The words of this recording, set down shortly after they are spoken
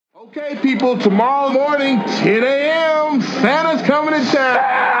Okay, people, tomorrow morning, 10 a.m., Santa's coming to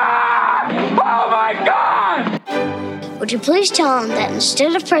town. Oh, my God! Would you please tell him that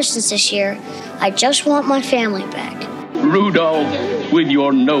instead of presents this year, I just want my family back? Rudolph, with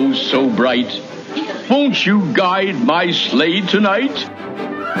your nose so bright, won't you guide my sleigh tonight?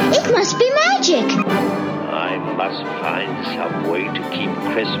 It must be magic. I must find some way to keep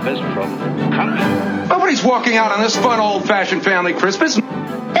Christmas from coming. Nobody's walking out on this fun, old-fashioned family Christmas.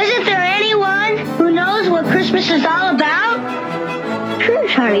 Isn't there anyone who knows what Christmas is all about? Sure,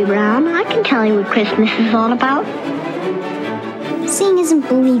 Charlie Brown. I can tell you what Christmas is all about. Seeing isn't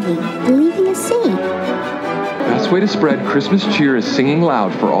believing. Believing is seeing. Best way to spread Christmas cheer is singing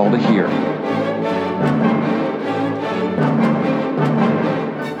loud for all to hear.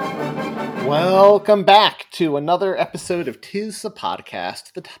 Welcome back to another episode of 'Tis the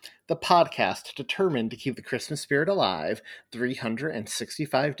Podcast, the podcast determined to keep the Christmas spirit alive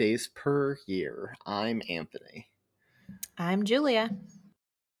 365 days per year. I'm Anthony. I'm Julia.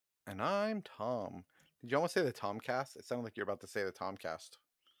 And I'm Tom. Did you almost say the Tomcast? It sounded like you're about to say the Tomcast.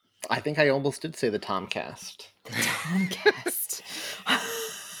 I think I almost did say the Tomcast. The Tomcast.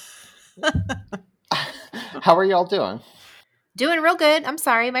 How are y'all doing? Doing real good. I'm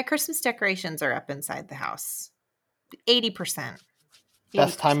sorry. My Christmas decorations are up inside the house. 80%.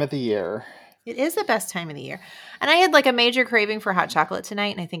 Best time of the year. It is the best time of the year. And I had like a major craving for hot chocolate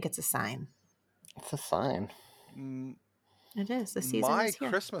tonight, and I think it's a sign. It's a sign. It is. The season is here.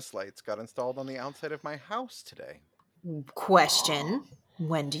 My Christmas lights got installed on the outside of my house today. Question.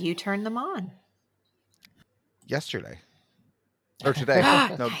 When do you turn them on? Yesterday. Or today.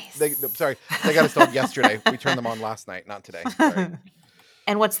 No, Nice. they got installed yesterday. We turned them on last night, not today. Sorry.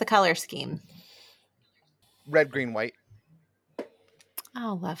 And what's the color scheme? Red, green, white.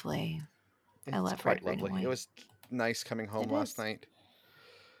 Oh, lovely. I love quite red, green, and lovely. white. It was nice coming home It last is. night.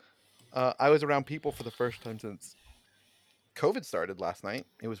 I was around people for the first time since COVID started last night.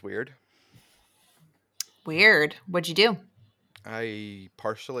 It was weird. Weird. What'd you do? I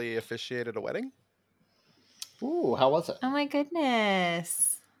partially officiated a wedding. Ooh, how was it? Oh my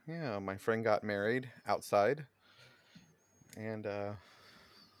goodness. Yeah, my friend got married outside. And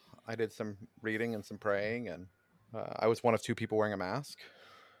I did some reading and some praying. And I was one of two people wearing a mask.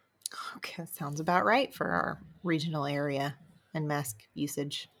 Okay, sounds about right for our regional area and mask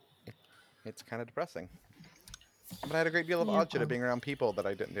usage. It's kind of depressing. But I had a great deal of agita being around people that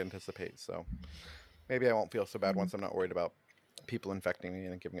I didn't anticipate. So maybe I won't feel so bad once I'm not worried about people infecting me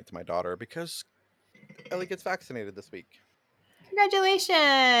and giving it to my daughter, because Ellie gets vaccinated this week.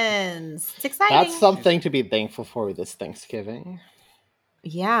 Congratulations! It's exciting. That's something to be thankful for this Thanksgiving.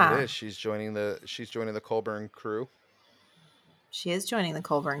 Yeah. It is. She's joining the Colburn crew. She is joining the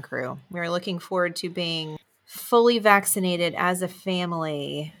Colburn crew. We're looking forward to being fully vaccinated as a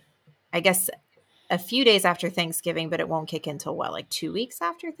family. I guess a few days after Thanksgiving, but it won't kick in until like 2 weeks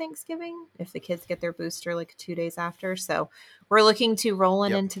after Thanksgiving if the kids get their booster like 2 days after. So we're looking to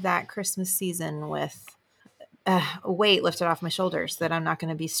rolling into that Christmas season with a weight lifted off my shoulders that I'm not going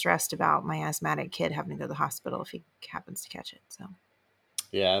to be stressed about my asthmatic kid having to go to the hospital if he happens to catch it. So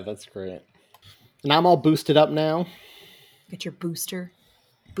Yeah, that's great. And I'm all boosted up now. get your booster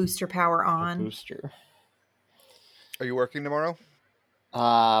power on. Booster. Are you working tomorrow?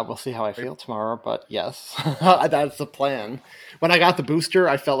 We'll see how I feel tomorrow, but yes, that's the plan. When I got the booster,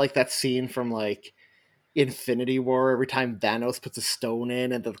 I felt like that scene from like Infinity War, every time Thanos puts a stone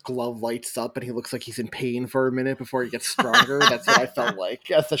in and the glove lights up and he looks like he's in pain for a minute before he gets stronger. That's what I felt like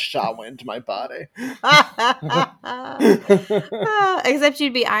as the shot went into my body. Except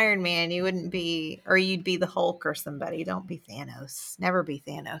you'd be Iron Man. You wouldn't be, or you'd be the Hulk or somebody. Don't be Thanos. Never be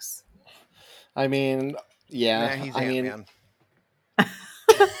Thanos. I mean, yeah. Nah, he's I mean, Ant-Man.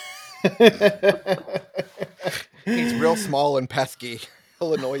 He's real small and pesky.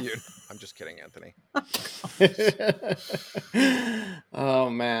 He'll annoy you. I'm just kidding, Anthony. Oh,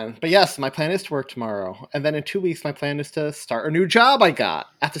 man. But yes, my plan is to work tomorrow. And then in 2 weeks, my plan is to start a new job I got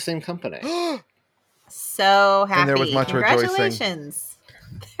at the same company. So happy. And there was much rejoicing. Congratulations.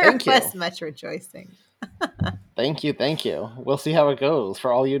 There was much rejoicing. Thank you. We'll see how it goes.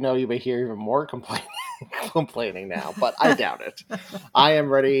 For all you know, you may hear even more complaining now, but I doubt it. I am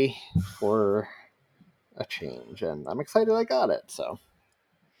ready for a change, and I'm excited I got it. So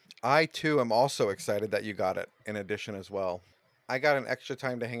I, too, am also excited that you got it in addition as well. I got an extra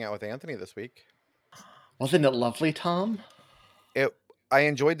time to hang out with Anthony this week. Wasn't it lovely, Tom? I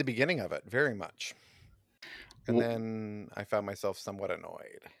enjoyed the beginning of it very much. And then I found myself somewhat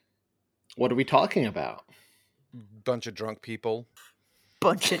annoyed. What are we talking about? Bunch of drunk people.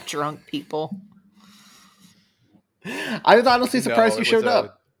 Bunch of drunk people. I was honestly surprised you showed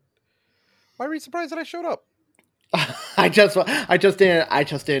up. Why were you surprised that I showed up? I just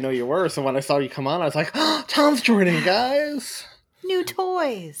didn't know you were. So when I saw you come on, I was like, oh, Tom's joining, guys. New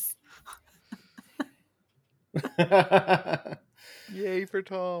toys. Yay for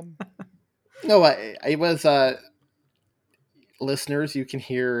Tom. No, it was listeners. You can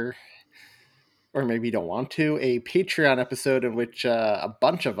hear, or maybe you don't want to, a Patreon episode in which a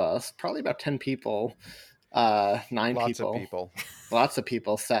bunch of us, probably about 10 people, lots of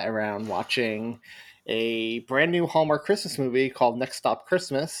people sat around watching a brand new Hallmark Christmas movie called Next Stop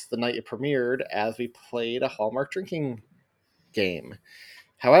Christmas the night it premiered, as we played a Hallmark drinking game.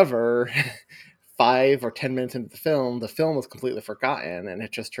 However, 5 or 10 minutes into the film was completely forgotten, and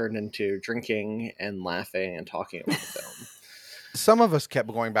it just turned into drinking and laughing and talking about the film. Some of us kept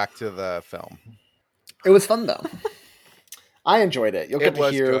going back to the film. It was fun, though. I enjoyed it. It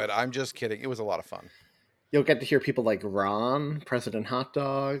was good. I'm just kidding. It was a lot of fun. You'll get to hear people like Ron, President Hot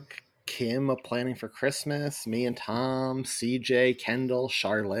Dog, Kim of Planning for Christmas, me and Tom, CJ, Kendall,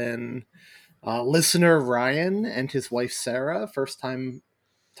 Charlene, listener Ryan and his wife Sarah. First time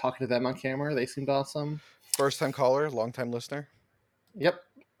talking to them on camera. They seemed awesome. First time caller, long time listener. Yep.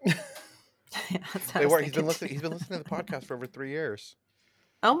 Yeah, He's been listening to the podcast for over 3 years.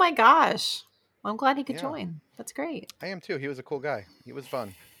 Oh my gosh. Well, I'm glad he could join. That's great. I am too. He was a cool guy. He was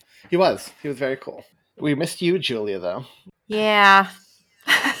fun. He was very cool. We missed you, Julia, though. Yeah.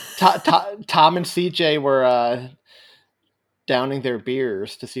 Tom and CJ were downing their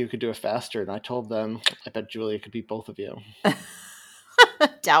beers to see who could do it faster, and I told them, I bet Julia could beat both of you.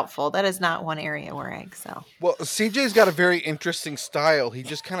 Doubtful. That is not one area where I excel. Well, CJ's got a very interesting style. He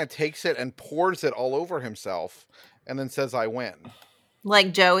just kind of takes it and pours it all over himself and then says, I win.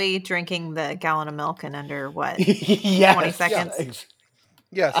 Like Joey drinking the gallon of milk in under, what, yes, 20 seconds?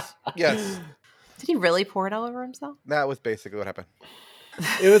 Yes. Did he really pour it all over himself? That was basically what happened.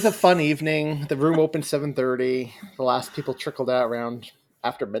 It was a fun evening. The room opened 7:30. The last people trickled out around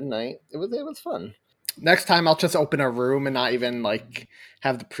after midnight. It was fun. Next time I'll just open a room and not even like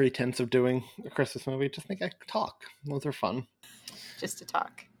have the pretense of doing a Christmas movie. Just make I talk. Those are fun. Just to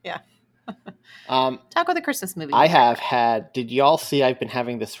talk. Yeah. Talk with a Christmas movie. I have had. Did y'all see? I've been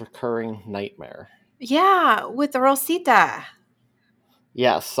having this recurring nightmare. Yeah, with the Rosita.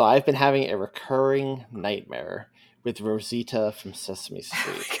 Yes, so I've been having a recurring nightmare with Rosita from Sesame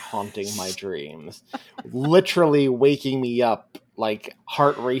Street haunting my dreams, literally waking me up like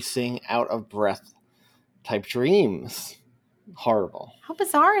heart racing, out of breath type dreams. Horrible. How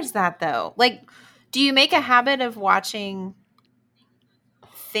bizarre is that, though? Like, do you make a habit of watching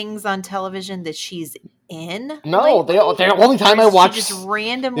things on television that she's in? No, the only time I watch just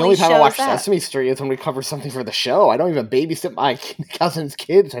randomly the only time I watch up? Sesame Street is when we cover something for the show. I don't even babysit my cousin's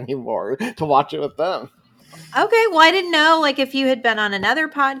kids anymore to watch it with them. Okay, well, I didn't know, like, if you had been on another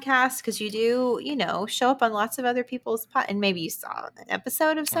podcast, because you do, show up on lots of other people's and maybe you saw an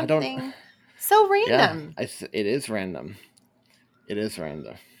episode of something. So random. Yeah, it is random. It is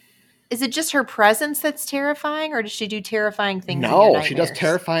random. Is it just her presence that's terrifying, or does she do terrifying things? No, she does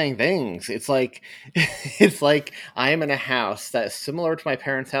terrifying things. It's like I am in a house that is similar to my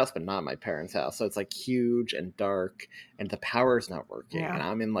parents' house, but not my parents' house. So it's like huge and dark, and the power's not working. Yeah. And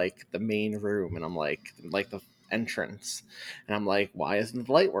I'm in like the main room, and I'm like the entrance, and I'm like, why isn't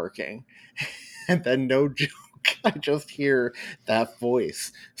the light working? And then no joke, I just hear that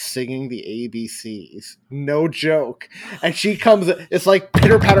voice singing the ABCs. No joke. And she comes, it's like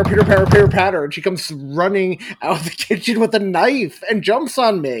pitter patter, pitter patter, pitter patter. And she comes running out of the kitchen with a knife and jumps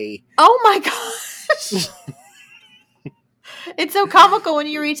on me. Oh my gosh. It's so comical when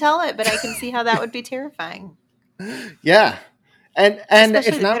you retell it, but I can see how that would be terrifying. Yeah. And especially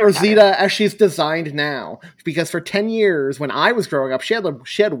it's not Rosita as she's designed now. Because for 10 years, when I was growing up, she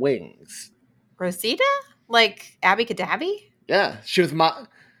had wings. Rosita? Like Abby Cadabby? Yeah, she was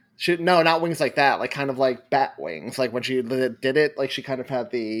no, not wings like that. Like kind of like bat wings. Like when she did it, like she kind of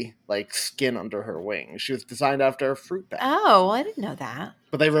had the like skin under her wings. She was designed after a fruit bat. Oh, I didn't know that.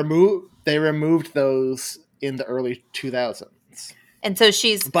 But they removed those in the early 2000s. And so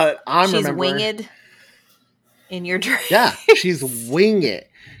she's winged in your dream. Yeah, she's winged.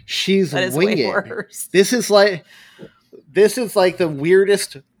 She's winged. Worse. This is like the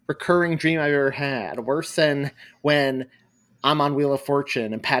weirdest recurring dream I've ever had. Worse than when I'm on Wheel of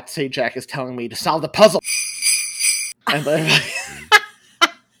Fortune and Pat Sajak is telling me to solve the puzzle. And then,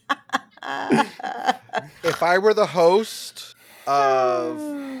 if I were the host of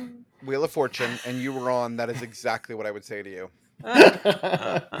Wheel of Fortune and you were on, that is exactly what I would say to you.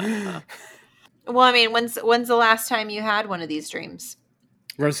 Well, I mean, when's the last time you had one of these dreams?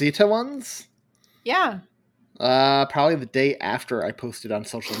 Rosita ones? Yeah. Probably the day after I posted on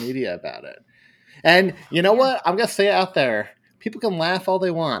social media about it. And you know what? I'm going to say it out there. People can laugh all they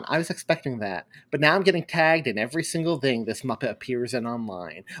want. I was expecting that. But now I'm getting tagged in every single thing this Muppet appears in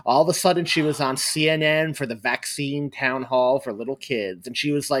online. All of a sudden, she was on CNN for the vaccine town hall for little kids. And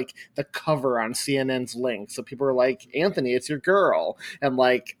she was like the cover on CNN's link. So people were like, Anthony, it's your girl. And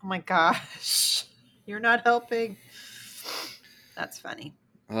like, oh my gosh, you're not helping. That's funny.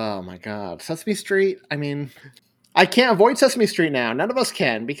 Oh my God. Sesame Street. I mean, I can't avoid Sesame Street now. None of us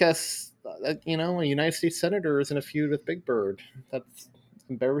can because, a United States senator is in a feud with Big Bird. That's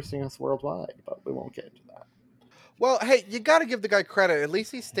embarrassing us worldwide, but we won't get into that. Well, hey, you got to give the guy credit. At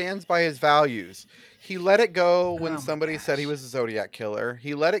least he stands by his values. He let it go when somebody said he was a Zodiac killer.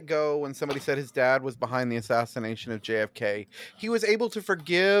 He let it go when somebody said his dad was behind the assassination of JFK. He was able to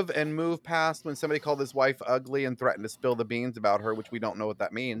forgive and move past when somebody called his wife ugly and threatened to spill the beans about her, which we don't know what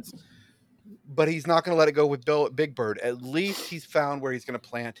that means. But he's not going to let it go with Big Bird. At least he's found where he's going to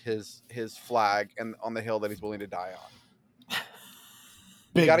plant his flag and on the hill that he's willing to die on.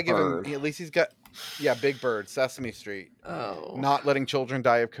 You got to give him. At least he's got. Yeah, Big Bird, Sesame Street. Oh. Not letting children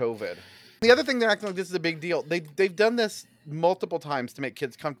die of COVID. The other thing, they're acting like this is a big deal. They've done this multiple times to make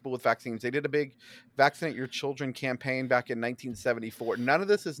kids comfortable with vaccines. They did a big Vaccinate Your Children campaign back in 1974. None of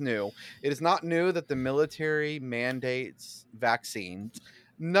this is new. It is not new that the military mandates vaccines.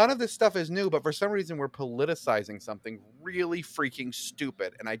 None of this stuff is new, but for some reason we're politicizing something really freaking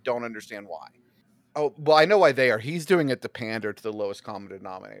stupid, and I don't understand why. Oh, well, I know why they are. He's doing it to pander to the lowest common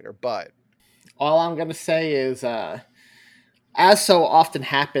denominator, but... All I'm going to say is, as so often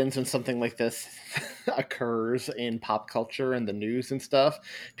happens when something like this occurs in pop culture and the news and stuff,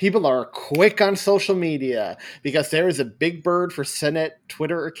 people are quick on social media because there is a Big Bird for Senate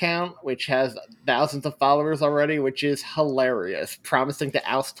Twitter account, which has thousands of followers already, which is hilarious, promising to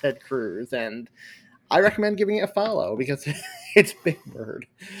oust Ted Cruz. And I recommend giving it a follow because it's Big Bird.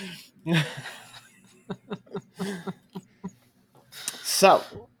 So...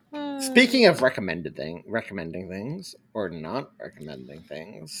 Speaking of recommending things or not recommending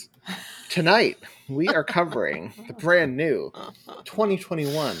things, tonight we are covering the brand new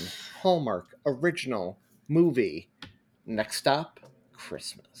 2021 Hallmark original movie, Next Stop,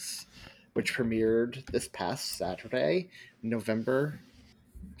 Christmas, which premiered this past Saturday, November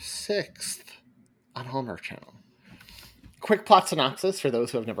 6th on Hallmark Channel. Quick plot synopsis for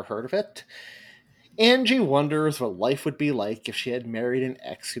those who have never heard of it. Angie wonders what life would be like if she had married an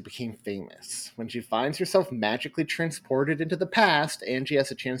ex who became famous. When she finds herself magically transported into the past, Angie has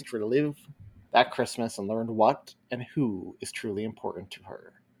a chance to relive that Christmas and learn what and who is truly important to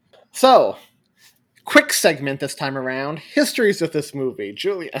her. So, quick segment this time around. Histories with this movie.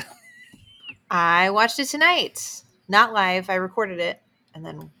 Julia. I watched it tonight. Not live. I recorded it and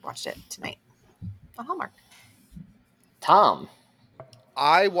then watched it tonight on Hallmark. Tom.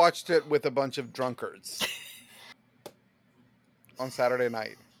 I watched it with a bunch of drunkards on Saturday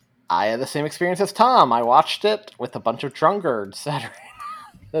night. I had the same experience as Tom. I watched it with a bunch of drunkards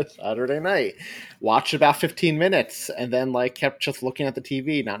Saturday night. Watched about 15 minutes and then kept just looking at the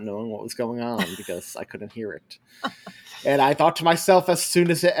TV, not knowing what was going on because I couldn't hear it. And I thought to myself, as soon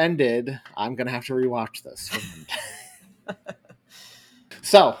as it ended, I'm going to have to rewatch this.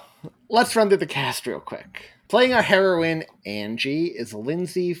 So, let's run through the cast real quick. Playing our heroine, Angie, is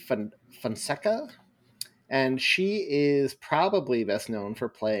Lindsay Fonseca, and she is probably best known for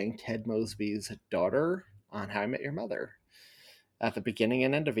playing Ted Mosby's daughter on How I Met Your Mother. At the beginning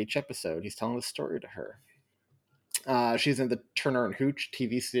and end of each episode, he's telling the story to her. She's in the Turner and Hooch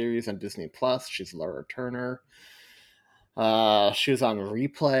TV series on Disney+. She's Laura Turner. She was on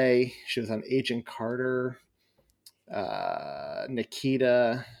Replay. She was on Agent Carter.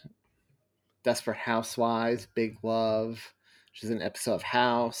 Nikita... Desperate Housewives, Big Love. She's in an episode of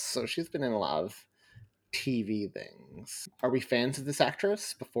House, so she's been in a lot of TV things. Are we fans of this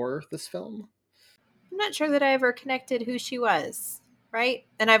actress before this film? I'm not sure that I ever connected who she was, right?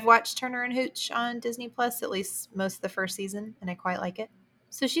 And I've watched Turner and Hooch on Disney Plus, at least most of the first season, and I quite like it.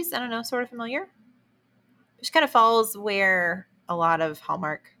 So she's, I don't know, sort of familiar. She kind of falls where a lot of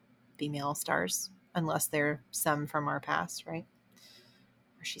Hallmark female stars, unless they're some from our past, right?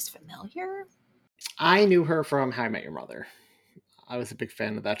 She's familiar. I knew her from How I Met Your Mother. I was a big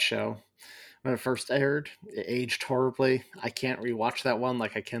fan of that show. When it first aired, it aged horribly. I can't rewatch that one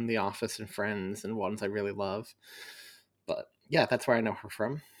like I can The Office and Friends and ones I really love. But yeah, that's where I know her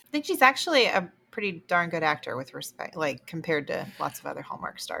from. I think she's actually a pretty darn good actor with respect, compared to lots of other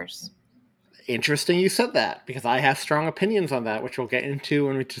Hallmark stars. Interesting you said that, because I have strong opinions on that, which we'll get into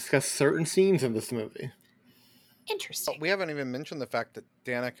when we discuss certain scenes in this movie. Interesting. We haven't even mentioned the fact that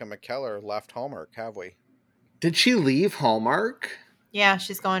Danica McKellar left Hallmark, have we? Did she leave Hallmark? Yeah,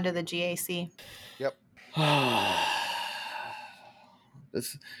 she's going to the GAC. Yep.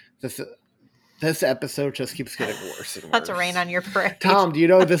 This episode just keeps getting worse and worse. Not to rain on your parade. Tom, do you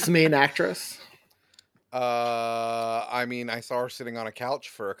know this main actress? I mean, I saw her sitting on a couch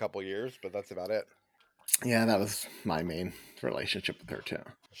for a couple years, but that's about it. Yeah, that was my main relationship with her too.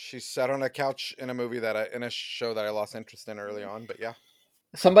 She sat on a couch in a movie in a show that I lost interest in early on, but yeah.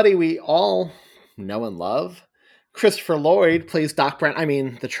 Somebody we all know and love. Christopher Lloyd plays Doc Brown. I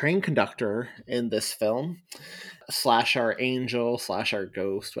mean, the train conductor in this film, / our angel / our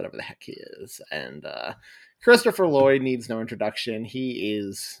ghost, whatever the heck he is. And Christopher Lloyd needs no introduction. He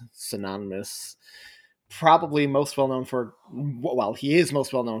is synonymous. Probably most well known for, well, he is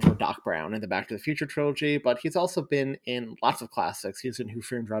most well known for Doc Brown in the Back to the Future trilogy, but he's also been in lots of classics. He's in Who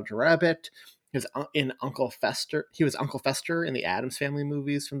Framed Roger Rabbit. He was in Uncle Fester. He was Uncle Fester in the Addams Family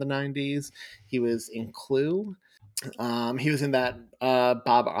movies from the 90s. He was in Clue. He was in that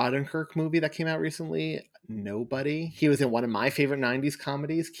Bob Odenkirk movie that came out recently, Nobody. He was in one of my favorite 90s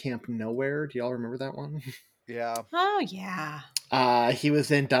comedies, Camp Nowhere. Do y'all remember that one? Yeah. Oh, yeah. He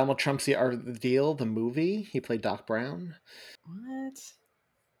was in Donald Trump's The Art of the Deal, the movie. He played Doc Brown. What?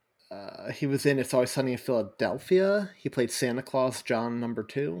 He was in It's Always Sunny in Philadelphia. He played Santa Claus John number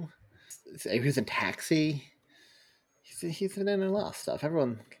 2. He was in Taxi. He's been in a lot of stuff.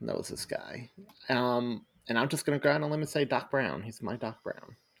 Everyone knows this guy. And I'm just going to go out on a limb and say Doc Brown. He's my Doc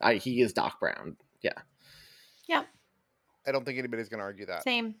Brown. He is Doc Brown. Yeah. Yep. I don't think anybody's going to argue that.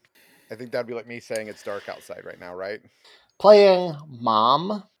 Same. I think that'd be like me saying it's dark outside right now, right? Playing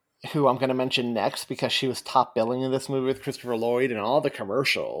Mom, who I'm going to mention next because she was top billing in this movie with Christopher Lloyd, and all the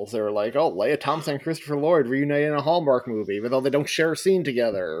commercials, they were like, oh, Leia Thompson and Christopher Lloyd reunited in a Hallmark movie, even though they don't share a scene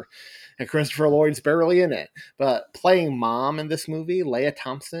together. And Christopher Lloyd's barely in it. But playing Mom in this movie, Leia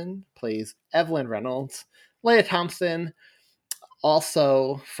Thompson plays Evelyn Reynolds. Leia Thompson,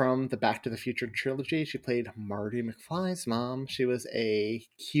 also from the Back to the Future trilogy, she played Marty McFly's mom. She was a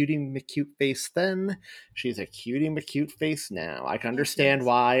cutie McCute face then. She's a cutie McCute face now. I can understand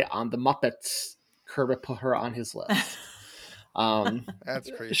why on the Muppets, Kermit put her on his list.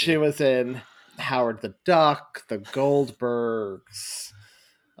 That's crazy. She was in Howard the Duck, The Goldbergs,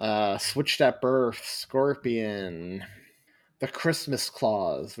 Switched at Birth, Scorpion, The Christmas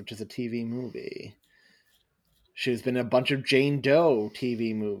Claus, which is a TV movie. She's been in a bunch of Jane Doe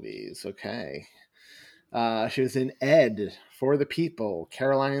TV movies. Okay. She was in Ed, For the People,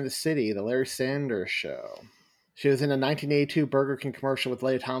 Caroline in the City, The Larry Sanders Show. She was in a 1982 Burger King commercial with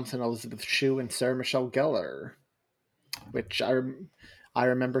Leia Thompson, Elizabeth Shue, and Sarah Michelle Gellar, which I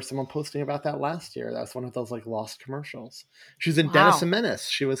remember someone posting about that last year. That was one of those like lost commercials. She was in Dennis the Menace.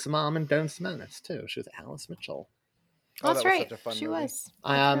 She was the mom in Dennis the Menace too. She was Alice Mitchell. Oh, that's right. Such a fun she movie. was.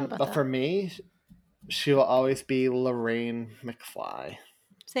 But for me, she will always be Lorraine McFly.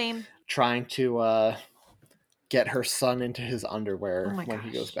 Same. Trying to get her son into his underwear when gosh.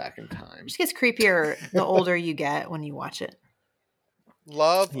 he goes back in time. It just gets creepier the older you get when you watch it.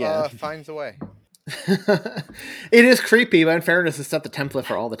 Love finds a way. It is creepy, but in fairness, it set the template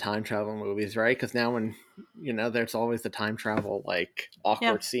for all the time travel movies, right? Because now when, there's always the time travel, like,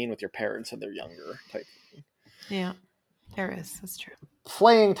 awkward scene with your parents and they're younger type thing. Yeah, there is. That's true.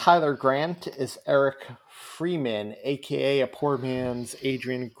 Playing Tyler Grant is Eric Freeman, a.k.a. a poor man's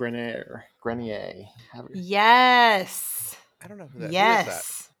Adrian Grenier. Yes. I don't know who that yes. Who is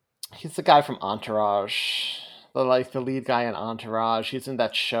that? He's the guy from Entourage. The lead guy in Entourage. He's in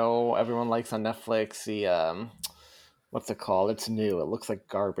that show everyone likes on Netflix. The what's it called? It's new. It looks like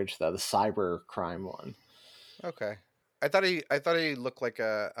garbage though. The cyber crime one. Okay. I thought he looked like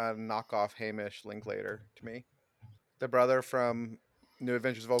a knockoff Hamish Linklater to me. The brother from New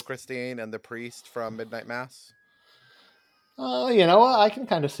Adventures of Old Christine and the priest from Midnight Mass. You know what? I can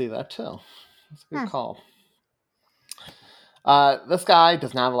kind of see that too. That's a good call. This guy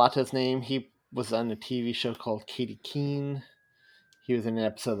does not have a lot to his name. He was on a TV show called Katie Keene. He was in an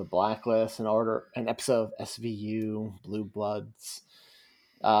episode of The Blacklist, an episode of SVU, Blue Bloods.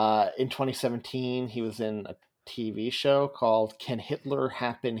 In 2017, he was in a TV show called Can Hitler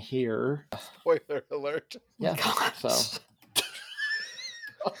Happen Here? Spoiler alert. Yeah.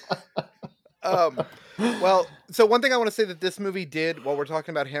 Well, so one thing I want to say that this movie did, while we're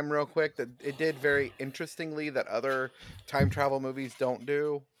talking about him real quick, that it did very interestingly that other time travel movies don't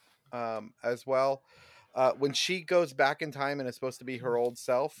do as well. When she goes back in time and is supposed to be her old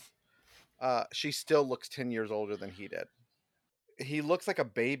self, she still looks 10 years older than he did. He looks like a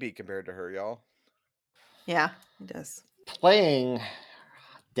baby compared to her, y'all. Yeah, he does. Playing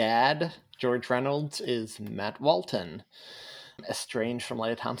Dad, George Reynolds, is Matt Walton. estranged from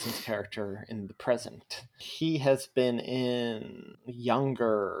Leia Thompson's character in the present. He has been in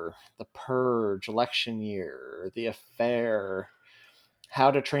Younger, The Purge, Election Year, The Affair,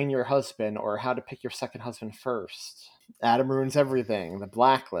 How to Train Your Husband, or How to Pick Your Second Husband First, Adam Ruins Everything, The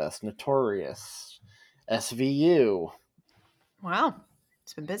Blacklist, Notorious, SVU. Wow.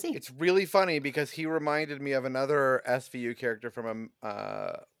 It's been busy. It's really funny because he reminded me of another SVU character from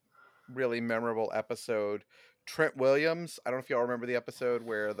a really memorable episode, Trent Williams. I don't know if y'all remember the episode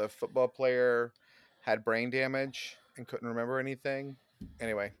where the football player had brain damage and couldn't remember anything.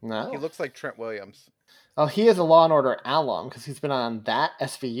 Anyway, No. he looks like Trent Williams. Oh, he is a Law and Order alum because he's been on that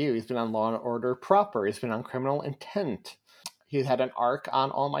SVU. He's been on Law and Order proper. He's been on Criminal Intent. He had an arc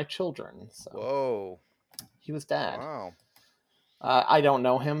on All My Children. So Whoa. he was Dad. Wow. I don't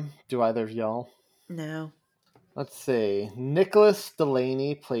know him. Do either of y'all? No. Let's see. Nicholas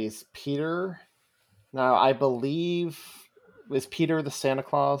Delaney plays Peter. Now, I believe is Peter the Santa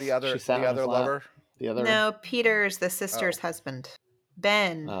Claus? The other lover. The other. No, Peter's the sister's husband.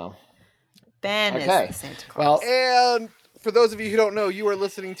 Ben. Oh. Ben is Okay. the Santa Claus. Well, And for those of you who don't know, you are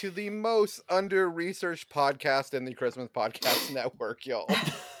listening to the most under-researched podcast in the Christmas Podcast Network, y'all.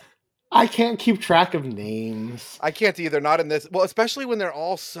 I can't keep track of names. I can't either, not in this. Well, especially when they're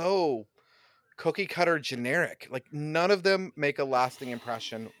all so cookie-cutter generic. Like, none of them make a lasting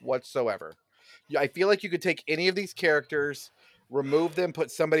impression whatsoever. I feel like you could take any of these characters, remove them, put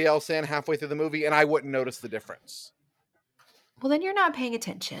somebody else in halfway through the movie, and I wouldn't notice the difference. Well, then you're not paying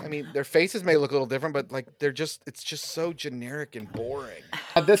attention. I mean, their faces may look a little different, but like it's just so generic and boring.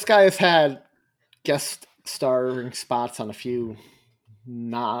 This guy has had guest starring spots on a few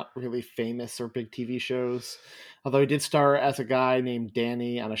not really famous or big TV shows. Although he did star as a guy named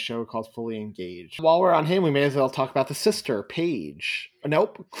Danny on a show called Fully Engaged. While we're on him, we may as well talk about the sister, Paige.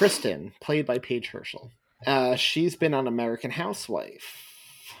 Nope, Kristen, played by Paige Herschel. She's been on American Housewife,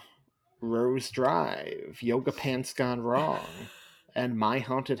 Rose Drive, Yoga Pants Gone Wrong, and My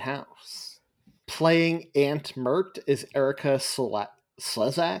Haunted House. Playing Aunt Mert is Erica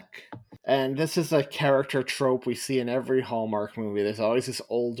Slezak. And this is a character trope we see in every Hallmark movie. There's always this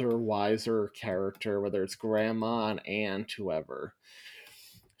older, wiser character, whether it's grandma, an aunt, whoever.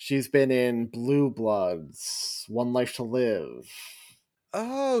 She's been in Blue Bloods, One Life to Live.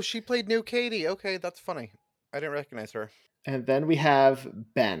 Oh, she played New Katie. Okay, that's funny. I didn't recognize her. And then we have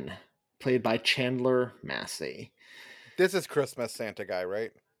Ben, played by Chandler Massey. This is Christmas Santa guy,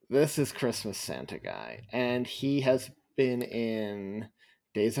 right? This is Christmas Santa guy. And he has been in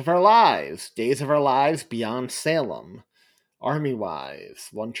Days of Our Lives, Beyond Salem, Army Wives,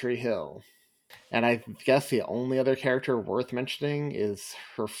 One Tree Hill. And I guess the only other character worth mentioning is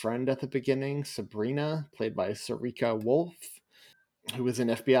her friend at the beginning, Sabrina, played by Sarika Wolf, who was in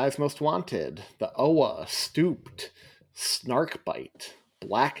FBI's Most Wanted, The Oa, Stooped, Snarkbite,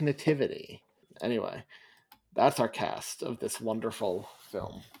 Black Nativity. Anyway, that's our cast of this wonderful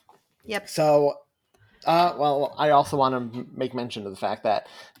film. Yep. So, well, I also want to make mention of the fact that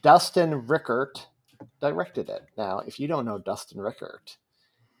Dustin Rickert directed it. Now, if you don't know Dustin Rickert,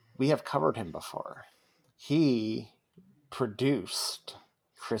 we have covered him before. He produced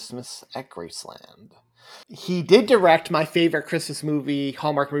Christmas at Graceland. He did direct my favorite Christmas movie,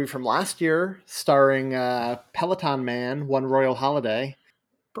 Hallmark movie from last year, starring Peloton Man, One Royal Holiday.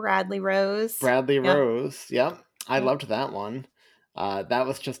 Bradley Rose. Yep. I loved that one. That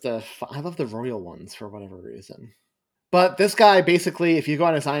was just I love the royal ones for whatever reason. But this guy, basically, if you go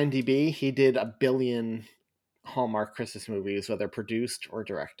on his IMDb, he did 1 billion Hallmark Christmas movies, whether produced or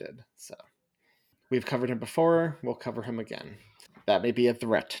directed. So we've covered him before. We'll cover him again. That may be a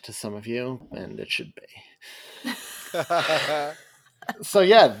threat to some of you, and it should be. So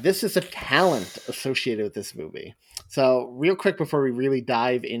yeah, this is a talent associated with this movie. So real quick before we really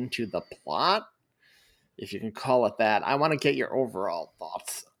dive into the plot, if you can call it that, I want to get your overall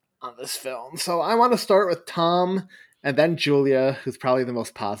thoughts on this film. So I want to start with Tom, and then Julia, who's probably the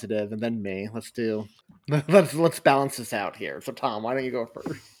most positive, and then me. Let's balance this out here. So Tom, why don't you go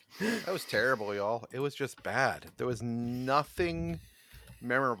first? That was terrible, y'all. It was just bad. There was nothing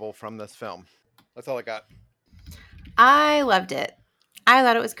memorable from this film. That's all I got. I loved it. I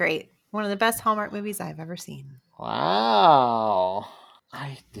thought it was great. One of the best Hallmark movies I've ever seen. Wow.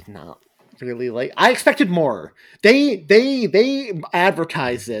 I did not really like. I expected more. They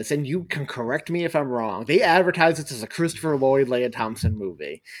advertise this, and you can correct me if I'm wrong. They advertise this as a Christopher Lloyd, Leia Thompson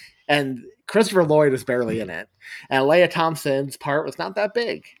movie, and Christopher Lloyd was barely in it, and Leia Thompson's part was not that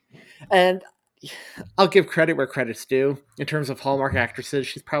big. And I'll give credit where credit's due. In terms of Hallmark actresses,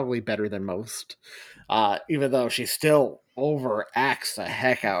 she's probably better than most, even though she still overacts the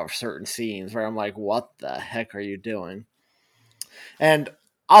heck out of certain scenes where I'm like, what the heck are you doing? And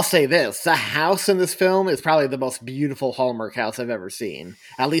I'll say this, the house in this film is probably the most beautiful Hallmark house I've ever seen.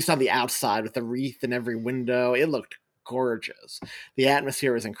 At least on the outside with the wreath in every window. It looked gorgeous. The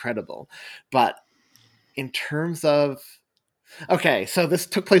atmosphere was incredible. But in terms of... Okay, so this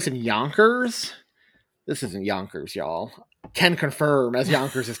took place in Yonkers. This isn't Yonkers, y'all. Can confirm, as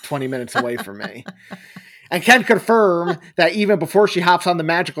Yonkers is 20 minutes away from me. And can confirm that even before she hops on the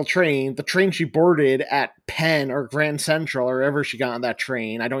magical train, the train she boarded at Penn or Grand Central or wherever she got on that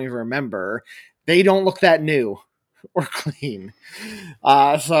train, I don't even remember, they don't look that new or clean.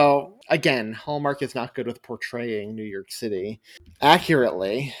 So, again, Hallmark is not good with portraying New York City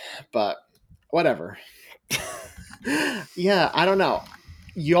accurately, but whatever. Yeah, I don't know.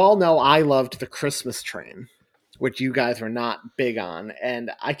 Y'all know I loved The Christmas Train, which you guys were not big on,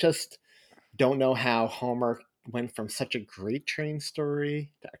 and I just don't know how Hallmark went from such a great train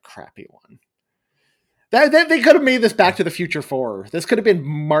story to a crappy one. They could have made this Back to the Future 4. This could have been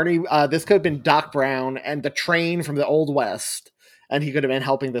Marty. This could have been Doc Brown and the train from the Old West, and he could have been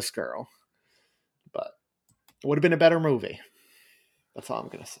helping this girl. But it would have been a better movie. That's all I'm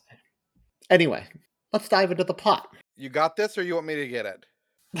going to say. Anyway, let's dive into the plot. You got this, or you want me to get it?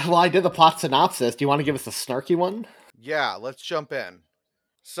 Well, I did the plot synopsis. Do you want to give us a snarky one? Yeah, let's jump in.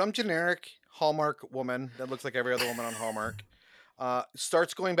 Some generic Hallmark woman that looks like every other woman on Hallmark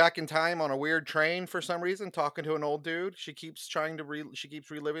starts going back in time on a weird train for some reason, talking to an old dude. She keeps trying to she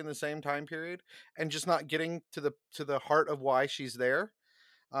keeps reliving the same time period and just not getting to the heart of why she's there.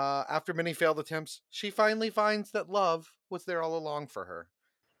 After many failed attempts, she finally finds that love was there all along for her.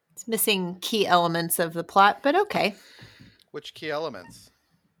 It's missing key elements of the plot, but okay. Which key elements?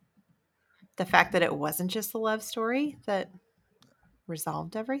 The fact that it wasn't just a love story that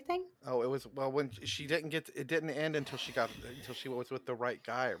resolved everything. Oh, it was, well, when she didn't it didn't end until she was with the right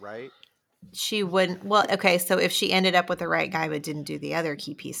guy, right? She wouldn't. Well, okay, so if she ended up with the right guy but didn't do the other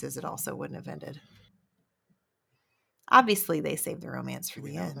key pieces, it also wouldn't have ended. Obviously, they saved the romance for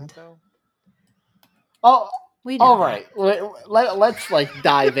the end. Oh, we know all right. Let's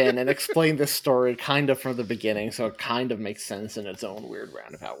dive in and explain this story kind of from the beginning, so it kind of makes sense in its own weird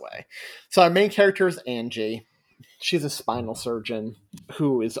roundabout way. So our main character is Angie. She's a spinal surgeon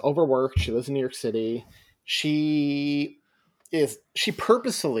who is overworked. She lives in New York City. She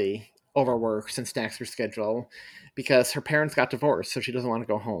purposely overworks and stacks her schedule because her parents got divorced, so she doesn't want to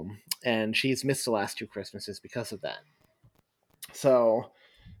go home. And she's missed the last 2 Christmases because of that. So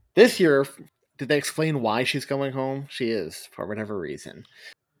this year, did they explain why she's going home? She is, for whatever reason.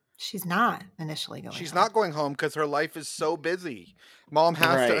 She's not initially going She's home. not going home because her life is so busy. Mom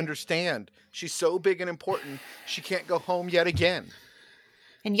has to understand. She's so big and important, she can't go home yet again.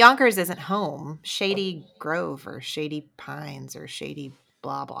 And Yonkers isn't home. Shady Grove or Shady Pines or Shady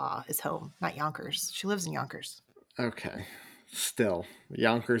blah blah is home, not Yonkers. She lives in Yonkers. Okay. Still,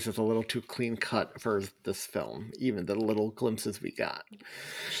 Yonkers is a little too clean cut for this film, even the little glimpses we got.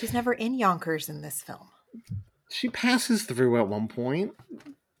 She's never in Yonkers in this film. She passes through at one point.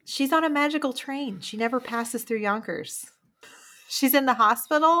 She's on a magical train. She never passes through Yonkers. She's in the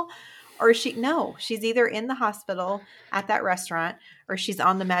hospital, or she's either in the hospital at that restaurant, or she's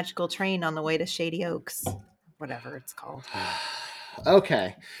on the magical train on the way to Shady Oaks, whatever it's called.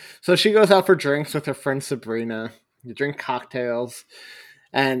 Okay. So she goes out for drinks with her friend Sabrina. You drink cocktails.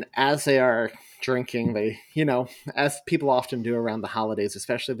 And as they are drinking, they, as people often do around the holidays,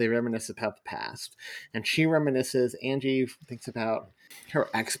 especially, they reminisce about the past. And she reminisces, Angie thinks about her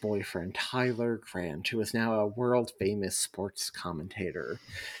ex-boyfriend, Tyler Grant, who is now a world-famous sports commentator.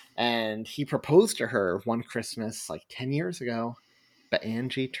 And he proposed to her one Christmas, 10 years ago, but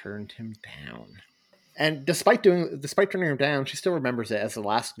Angie turned him down. And despite turning him down, she still remembers it as the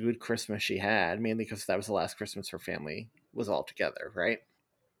last good Christmas she had, mainly because that was the last Christmas her family was all together, right?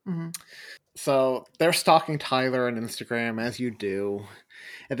 Mm-hmm. So they're stalking Tyler on Instagram, as you do.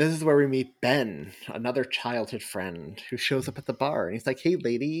 And this is where we meet Ben, another childhood friend, who shows up at the bar. And he's like, hey,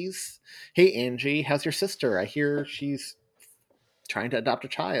 ladies. Hey, Angie, how's your sister? I hear she's trying to adopt a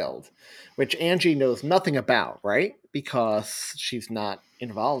child. Which Angie knows nothing about, right? Because she's not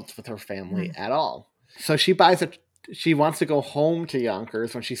involved with her family at all. So she wants to go home to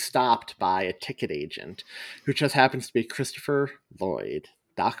Yonkers when she's stopped by a ticket agent, who just happens to be Christopher Lloyd,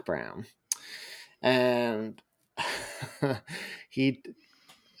 Doc Brown. And he,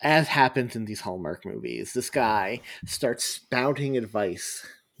 as happens in these Hallmark movies, this guy starts spouting advice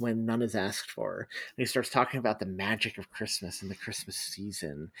when none is asked for. And he starts talking about the magic of Christmas and the Christmas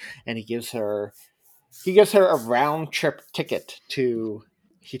season. And he gives her a round trip ticket to,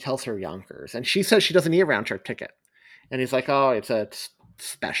 he tells her Yonkers. And she says she doesn't need a round trip ticket. And he's like, oh, it's a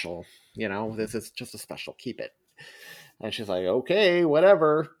special, this is just a special, keep it. And she's like, okay,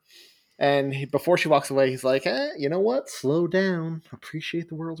 whatever. And before she walks away, he's like, you know what? Slow down. Appreciate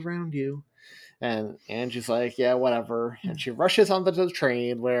the world around you. And Angie's like, yeah, whatever. And she rushes onto the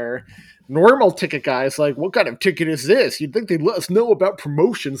train where normal ticket guy's like, what kind of ticket is this? You'd think they'd let us know about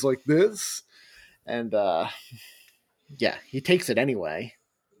promotions like this. And yeah, he takes it anyway.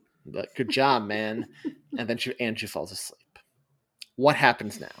 But good job, man. And then Angie falls asleep. What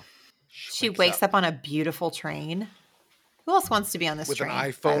happens now? She wakes up on a beautiful train. Who else wants to be on this train?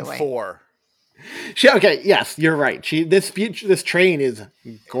 With an iPhone 4. Okay, yes, you're right. This train is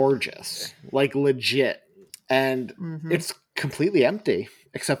gorgeous, like legit, and it's completely empty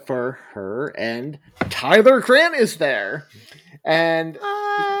except for her and Tyler Grant is there, and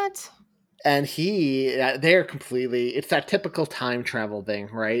what? And they're completely. It's that typical time travel thing,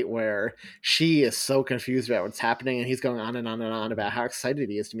 right? Where she is so confused about what's happening, and he's going on and on and on about how excited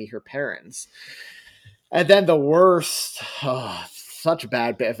he is to meet her parents. And then the worst, such a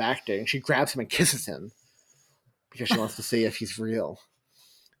bad bit of acting. She grabs him and kisses him because she wants to see if he's real.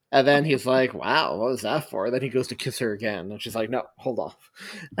 And then he's like, wow, what was that for? Then he goes to kiss her again. And she's like, no, hold off.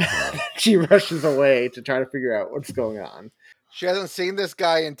 She rushes away to try to figure out what's going on. She hasn't seen this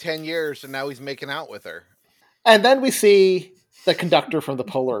guy in 10 years, and now he's making out with her. And then we see the conductor from the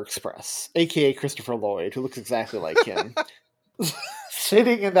Polar Express, a.k.a. Christopher Lloyd, who looks exactly like him.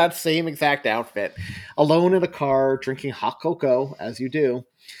 Sitting in that same exact outfit, alone in a car, drinking hot cocoa, as you do,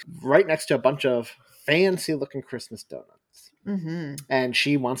 right next to a bunch of fancy-looking Christmas donuts. Mm-hmm. And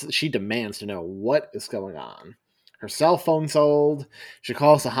she demands to know what is going on. Her cell phone's old. She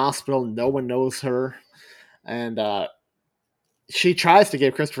calls the hospital. No one knows her. And she tries to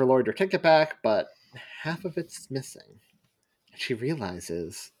give Christopher Lloyd her ticket back, but half of it's missing. She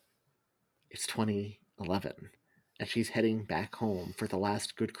realizes it's 2011. And she's heading back home for the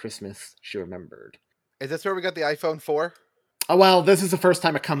last good Christmas she remembered. Is this where we got the iPhone 4? Oh, well, this is the first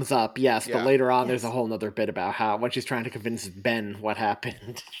time it comes up, yes. Yeah. But later on, there's a whole other bit about how when she's trying to convince Ben what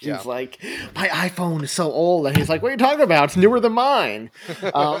happened, she's like, my iPhone is so old. And he's like, what are you talking about? It's newer than mine.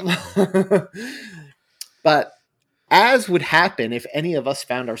 But as would happen if any of us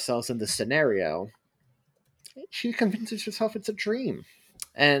found ourselves in this scenario, she convinces herself it's a dream.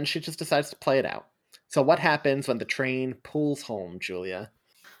 And she just decides to play it out. So what happens when the train pulls home, Julia?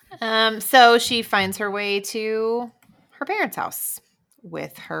 So she finds her way to her parents' house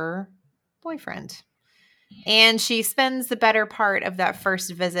with her boyfriend. And she spends the better part of that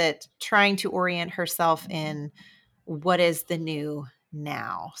first visit trying to orient herself in what is the new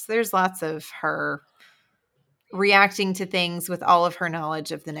now. So there's lots of her reacting to things with all of her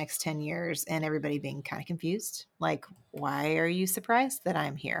knowledge of the next 10 years and everybody being kind of confused. Like, why are you surprised that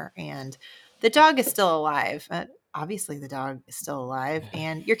I'm here? And the dog is still alive. Obviously, the dog is still alive.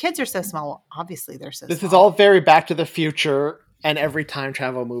 And your kids are so small. Obviously, they're so small. This is all very Back to the Future and every time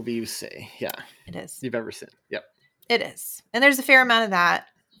travel movie you see. Yeah. It is. You've ever seen. Yep. It is. And there's a fair amount of that.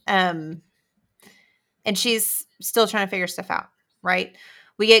 And she's still trying to figure stuff out, right?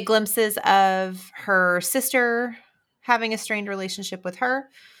 We get glimpses of her sister having a strained relationship with her.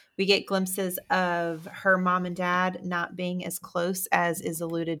 We get glimpses of her mom and dad not being as close as is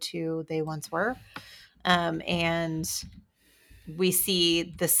alluded to they once were. And we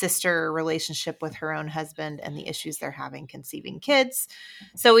see the sister relationship with her own husband and the issues they're having conceiving kids.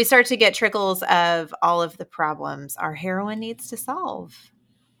 So we start to get trickles of all of the problems our heroine needs to solve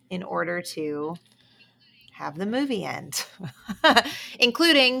in order to have the movie end,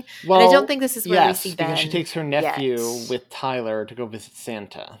 including, and I don't think this is where we see Ben. Because she takes her nephew with Tyler to go visit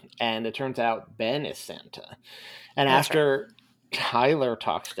Santa, and it turns out Ben is Santa. And after Tyler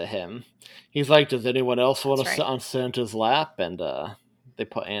talks to him, he's like, does anyone else want to sit on Santa's lap? And they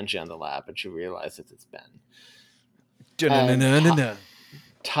put Angie on the lap, and she realizes it's Ben.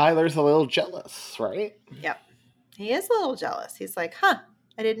 Tyler's a little jealous, right? Yep. He is a little jealous. He's like,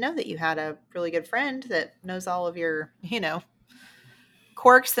 I didn't know that you had a really good friend that knows all of your,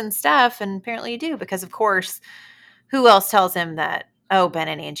 quirks and stuff. And apparently you do, because of course, who else tells him that, Ben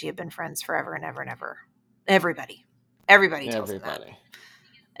and Angie have been friends forever and ever and ever? Everybody tells him that.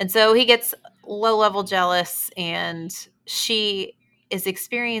 And so he gets low-level jealous, and she is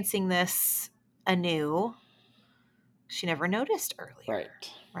experiencing this anew. She never noticed earlier.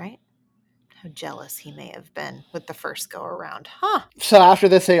 Right? How jealous he may have been with the first go around. So after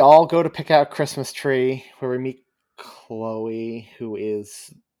this, they all go to pick out a Christmas tree, where we meet Chloe, who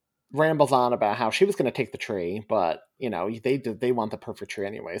rambles on about how she was going to take the tree, but they want the perfect tree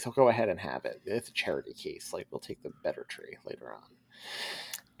anyway, so go ahead and have it. It's a charity case. Like, we'll take the better tree later on.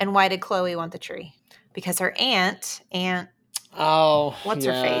 And why did Chloe want the tree? Because her aunt, what's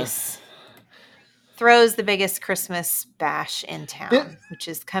her face? throws the biggest Christmas bash in town, which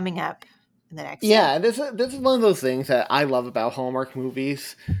is coming up in the next Yeah, this is one of those things that I love about Hallmark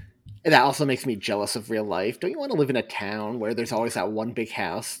movies. That also makes me jealous of real life. Don't you want to live in a town where there's always that one big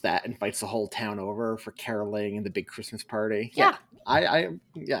house that invites the whole town over for caroling and the big Christmas party? Yeah.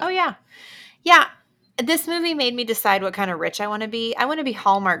 Yeah. Oh, yeah. Yeah. This movie made me decide what kind of rich I want to be. I want to be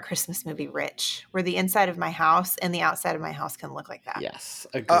Hallmark Christmas movie rich, where the inside of my house and the outside of my house can look like that. Yes.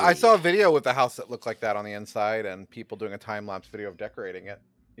 I saw a video with the house that looked like that on the inside and people doing a time-lapse video of decorating it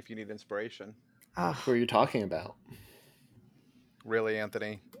if you need inspiration. Who are you talking about? Really,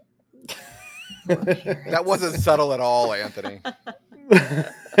 Anthony? That wasn't subtle at all, Anthony.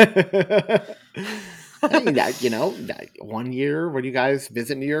 Hey, 1 year when you guys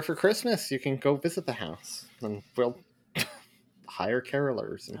visit New York for Christmas, you can go visit the house and we'll hire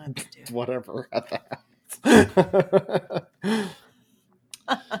carolers and whatever at the house.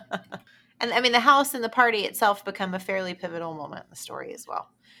 And I mean, the house and the party itself become a fairly pivotal moment in the story as well.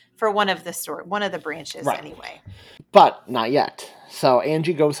 For one of the branches, right. Anyway. But not yet. So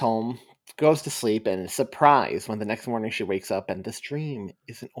Angie goes home, goes to sleep, and is surprised when the next morning she wakes up and this dream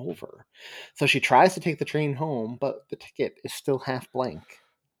isn't over. So she tries to take the train home, but the ticket is still half blank.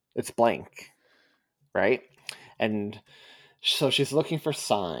 It's blank, right? And so she's looking for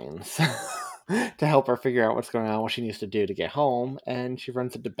signs to help her figure out what's going on, what she needs to do to get home, and she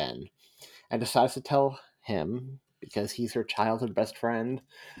runs into Ben and decides to tell him, because he's her childhood best friend,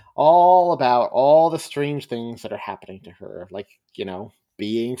 all about all the strange things that are happening to her, like,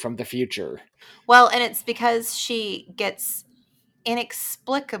 being from the future. Well, and it's because she gets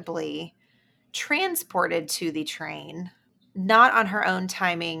inexplicably transported to the train, not on her own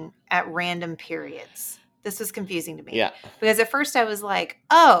timing, at random periods. This was confusing to me. Yeah. Because at first I was like,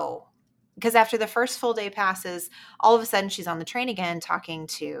 oh, because after the first full day passes, all of a sudden she's on the train again talking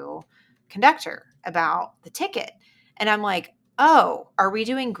to conductor about the ticket. And I'm like, oh, are we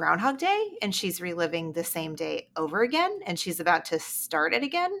doing Groundhog Day? And she's reliving the same day over again and she's about to start it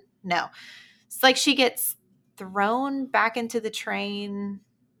again? No. It's like she gets thrown back into the train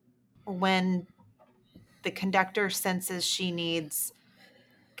when the conductor senses she needs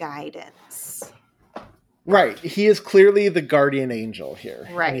guidance. Right. He is clearly the guardian angel here.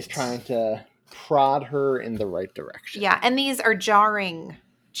 Right. And he's trying to prod her in the right direction. Yeah. And these are jarring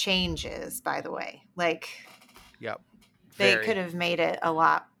changes, by the way. Like, yep. They could have made it a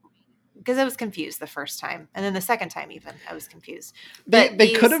lot, because I was confused the first time. And then the second time even, I was confused. But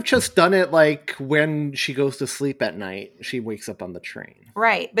they could have just done it like when she goes to sleep at night, she wakes up on the train.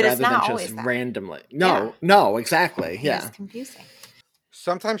 Right. But it's not than always just that. Randomly. No, exactly. Yeah. It's confusing.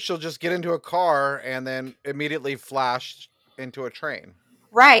 Sometimes she'll just get into a car and then immediately flash into a train.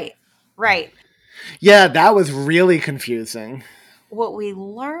 Right. Right. Yeah, that was really confusing. What we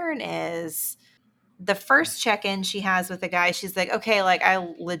learn is the first check-in she has with the guy, she's like, okay, like I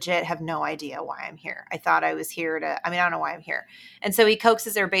legit have no idea why I'm here. I thought I was here I don't know why I'm here. And so he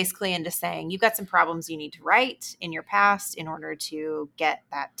coaxes her basically into saying, you've got some problems you need to right in your past in order to get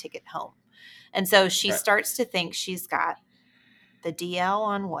that ticket home. And so she starts to think she's got the DL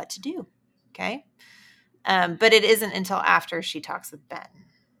on what to do. Okay. But it isn't until after she talks with Ben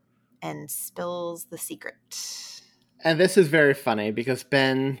and spills the secret. And this is very funny because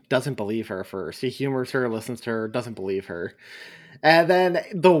Ben doesn't believe her first. He humors her, listens to her, doesn't believe her. And then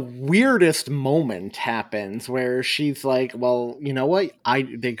the weirdest moment happens where she's like, well, you know what?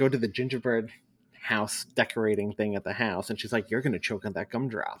 They go to the gingerbread house decorating thing at the house. And she's like, you're going to choke on that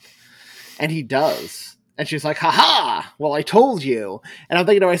gumdrop. And he does. And she's like, haha, well, I told you. And I'm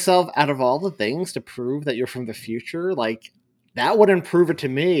thinking to myself, out of all the things to prove that you're from the future, like, that wouldn't prove it to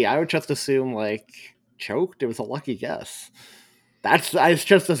me. I would just assume, like, choked. It was a lucky guess. It's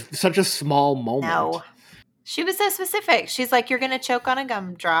just such a small moment. No. She was so specific. She's like, you're going to choke on a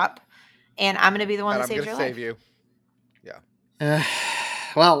gumdrop, and I'm going to be the one that saves your life. I'm going to save you. Yeah.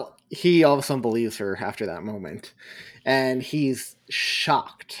 Well, he all of a sudden believes her after that moment. And he's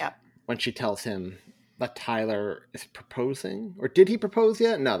shocked when she tells him that Tyler is proposing. Or did he propose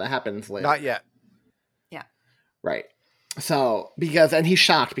yet? No, that happens later. Not yet. Yeah. Right. So, and he's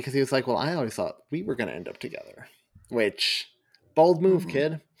shocked because he was like, well, I always thought we were going to end up together. Which, bold move,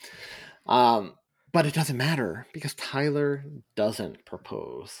 kid. But it doesn't matter because Tyler doesn't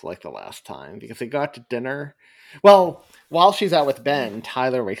propose like the last time because they got to dinner. Well, while she's out with Ben,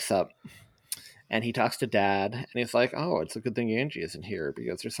 Tyler wakes up and he talks to Dad and he's like, oh, it's a good thing Angie isn't here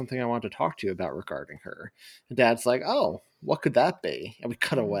because there's something I want to talk to you about regarding her. And Dad's like, oh, what could that be? And we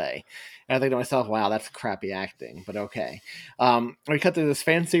cut away. And I think to myself, wow, that's crappy acting, but okay. We cut to this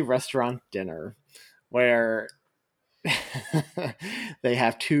fancy restaurant dinner where They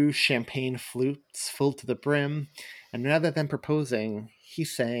have 2 champagne flutes full to the brim, and rather than proposing,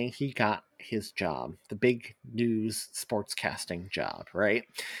 he's saying he got his job, the big news sportscasting job, right?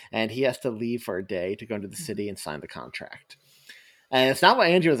 And he has to leave for a day to go into the city and sign the contract. And it's not what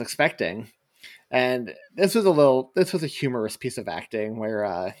Angie was expecting. And this was a humorous piece of acting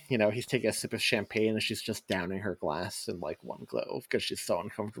where, he's taking a sip of champagne and she's just downing her glass in like one globe because she's so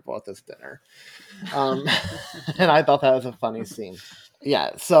uncomfortable at this dinner. And I thought that was a funny scene.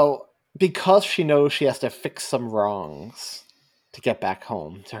 Yeah. So because she knows she has to fix some wrongs to get back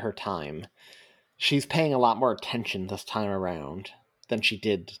home to her time, she's paying a lot more attention this time around than she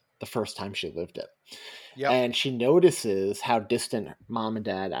did the first time she lived it. Yep. And she notices how distant mom and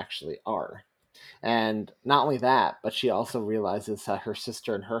dad actually are. And not only that, but she also realizes that her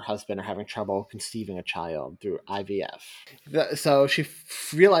sister and her husband are having trouble conceiving a child through IVF. So she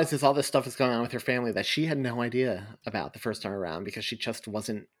realizes all this stuff is going on with her family that she had no idea about the first time around because she just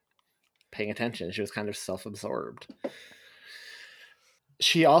wasn't paying attention. She was kind of self-absorbed.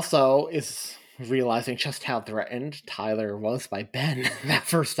 She also is realizing just how threatened Tyler was by Ben that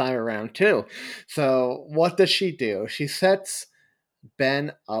first time around too. So what does she do? She sets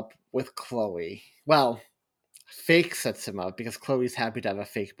Ben up with Chloe. Well, fake sets him up because Chloe's happy to have a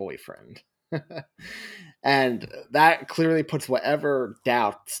fake boyfriend. And that clearly puts whatever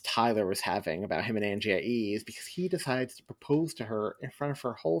doubts Tyler was having about him and Angie at ease because he decides to propose to her in front of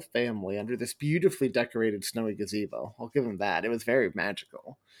her whole family under this beautifully decorated snowy gazebo. I'll give him that. It was very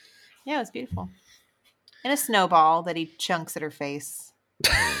magical. Yeah, it was beautiful. And a snowball that he chunks at her face.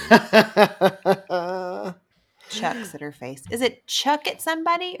 Chucks at her face. Is it chuck at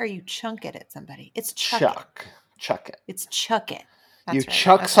somebody or you chunk it at somebody? It's chuck. Chuck it. It's chuck it. That's you right.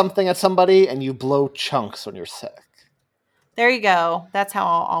 chuck something at somebody and you blow chunks when you're sick. There you go. That's how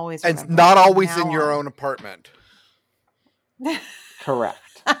I'll always remember. It's not always in your own apartment.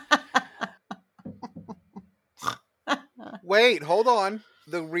 Correct. Wait, hold on.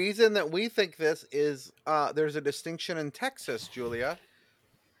 The reason that we think this is there's a distinction in Texas, Julia.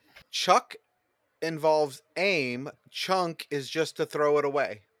 Chuck involves aim. Chunk is just to throw it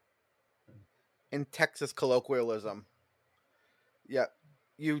away. In Texas colloquialism. Yeah.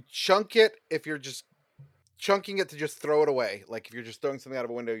 You chunk it if you're just chunking it to just throw it away. Like if you're just throwing something out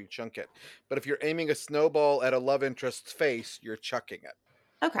of a window, you chunk it. But if you're aiming a snowball at a love interest's face, you're chucking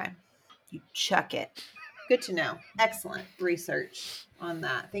it. Okay. You chuck it. Good to know. Excellent research on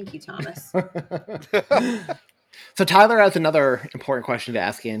that. Thank you, Thomas. So Tyler has another important question to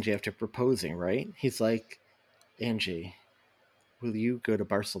ask Angie after proposing, right? He's like, Angie, will you go to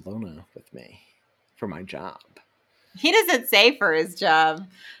Barcelona with me for my job? He doesn't say for his job.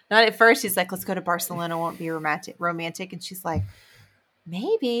 Not at first. He's like, let's go to Barcelona. Won't be romantic. And she's like,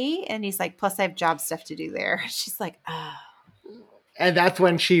 maybe. And he's like, plus I have job stuff to do there. She's like, oh. And that's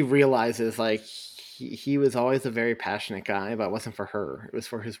when she realizes, like, he was always a very passionate guy, but it wasn't for her. It was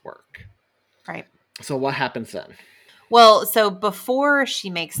for his work. Right. So what happens then? Well, so before she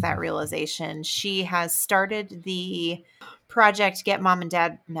makes that realization, she has started the project Keep Mom and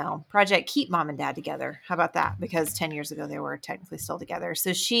Dad Together. How about that? Because 10 years ago, they were technically still together.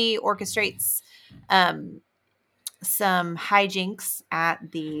 So she orchestrates some hijinks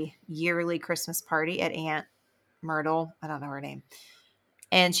at the yearly Christmas party at Aunt Myrtle. I don't know her name.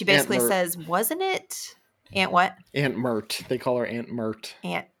 And she basically says, wasn't it Aunt what? Aunt Mert. They call her Aunt Mert.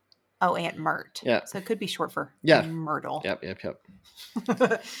 Aunt Mert. Yeah. So it could be short for Myrtle. Yep.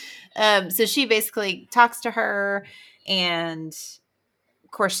 So she basically talks to her, and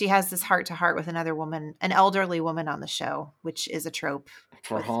of course she has this heart-to-heart with another woman, an elderly woman on the show, which is a trope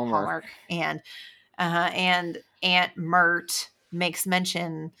for Hallmark. And Aunt Mert makes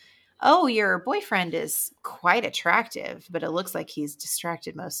mention, oh, your boyfriend is quite attractive, but it looks like he's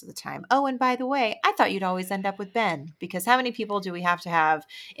distracted most of the time. Oh, and by the way, I thought you'd always end up with Ben, because how many people do we have to have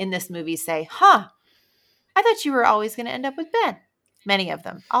in this movie say, I thought you were always going to end up with Ben? Many of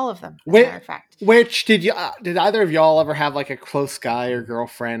them, all of them, as a matter of fact. Which did either of y'all ever have like a close guy or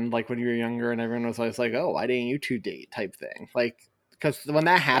girlfriend, like when you were younger and everyone was always like, oh, why didn't you two date type thing? Like, because when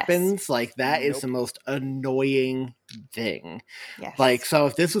that happens, like that is the most annoying thing. Yes. Like, so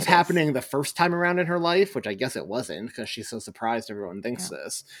if this was happening the first time around in her life, which I guess it wasn't because she's so surprised everyone thinks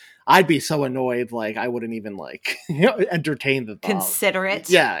this, I'd be so annoyed. Like I wouldn't even like entertain the thought. Consider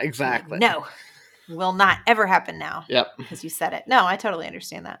it. Yeah, exactly. No, will not ever happen now. Yep. Because you said it. No, I totally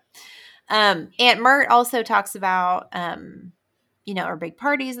understand that. Aunt Mert also talks about, our big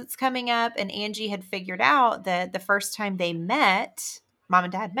parties that's coming up. And Angie had figured out that the first time they met, Mom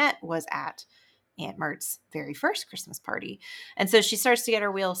and Dad met, was at Aunt Mert's very first Christmas party. And so she starts to get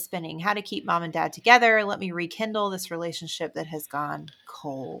her wheels spinning. How to keep mom and dad together. Let me rekindle this relationship that has gone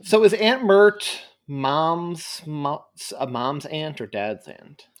cold. So is Aunt Mert mom's aunt or dad's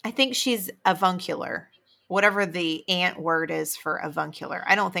aunt? I think she's avuncular, whatever the aunt word is for avuncular.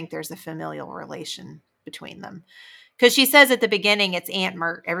 I don't think there's a familial relation between them. Because she says at the beginning, it's Aunt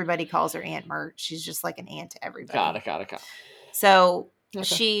Mert. Everybody calls her Aunt Mert. She's just like an aunt to everybody. Got it. So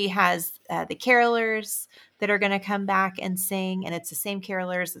she has the carolers that are going to come back and sing. And it's the same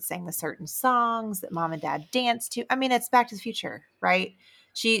carolers that sang the certain songs that mom and dad danced to. I mean, it's Back to the Future, right?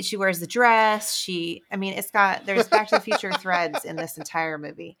 She wears the dress. There's Back to the Future threads in this entire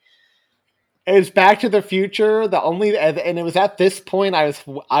movie. It's Back to the Future. And it was at this point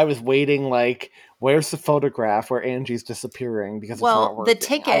I was waiting like, where's the photograph where Angie's disappearing because it's not working. The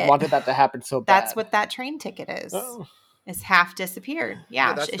ticket. I wanted that to happen so bad. That's what that train ticket is. Oh. It's half disappeared.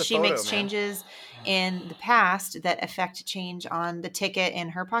 Yeah, she makes changes in the past that affect change on the ticket in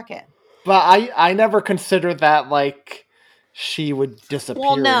her pocket. But I never considered that like she would disappear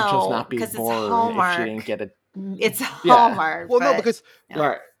and just not be born if she didn't get it. It's Hallmark. Well, no, because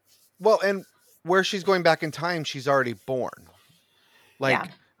well, and where she's going back in time, she's already born. Like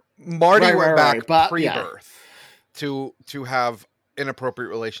Marty went back pre-birth to have inappropriate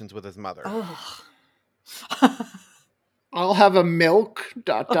relations with his mother. Oh. I'll have a milk ...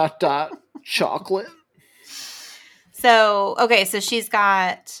 chocolate. So she's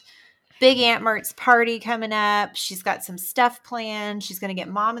got Big Aunt Mert's party coming up. She's got some stuff planned. She's going to get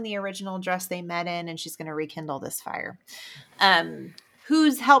mom in the original dress they met in, and she's going to rekindle this fire.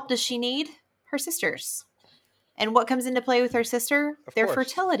 Whose help does she need? Her sisters. And what comes into play with her sister? Their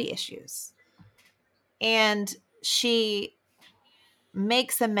fertility issues. And she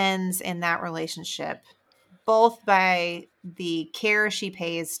makes amends in that relationship, both by the care she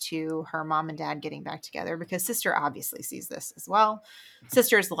pays to her mom and dad getting back together, because sister obviously sees this as well.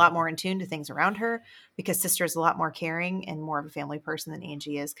 Sister is a lot more in tune to things around her because sister is a lot more caring and more of a family person than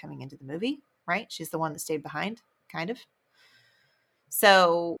Angie is coming into the movie, right? She's the one that stayed behind, kind of.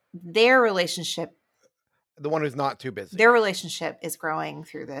 So their relationship, the one who's not too busy, their relationship is growing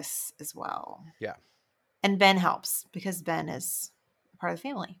through this as well. Yeah. And Ben helps because Ben is part of the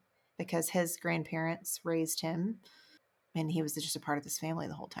family, because his grandparents raised him and he was just a part of this family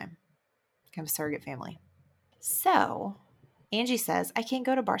the whole time. Kind of a surrogate family. So Angie says, I can't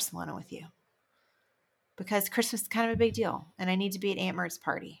go to Barcelona with you because Christmas is kind of a big deal and I need to be at Aunt Mert's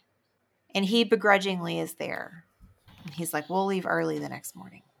party. And he begrudgingly is there. And he's like, we'll leave early the next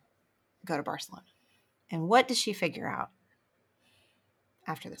morning, go to Barcelona. And what does she figure out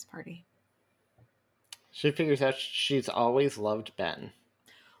after this party? She figures out she's always loved Ben.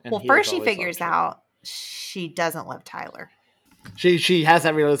 Well, first she figures out she doesn't love Tyler. She has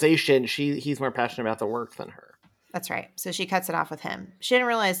that realization he's more passionate about the work than her. That's right. So she cuts it off with him. She didn't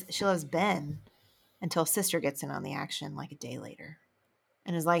realize she loves Ben until sister gets in on the action like a day later.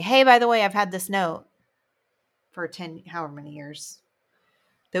 And is like, hey, by the way, I've had this note for 10, however many years,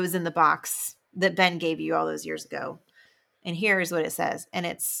 that was in the box that Ben gave you all those years ago. And here's what it says. And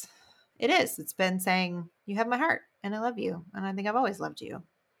it's Ben saying, you have my heart and I love you. And I think I've always loved you.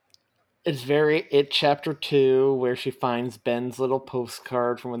 It's very It Chapter 2, where she finds Ben's little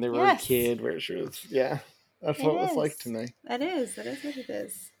postcard from when they were a kid, where she was, that's what it was like to me. That is what it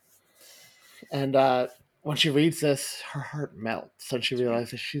is. And when she reads this, her heart melts, and she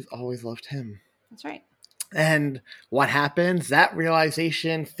realizes she's always loved him. That's right. And what happens? That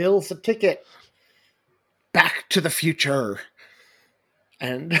realization fills the ticket back to the future.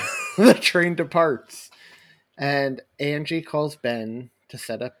 And the train departs. And Angie calls Ben to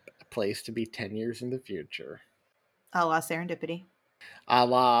set up a place to be 10 years in the future. A la Serendipity. A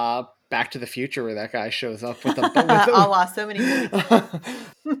la Back to the Future, where that guy shows up with a... A la so many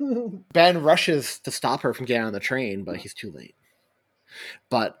movies. Ben rushes to stop her from getting on the train, but he's too late.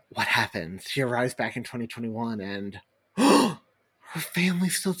 But what happens? She arrives back in 2021 and her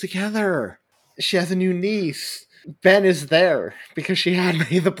family's still together. She has a new niece. Ben is there because she had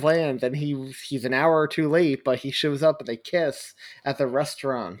made the plans, and he's an hour or two late, but he shows up and they kiss at the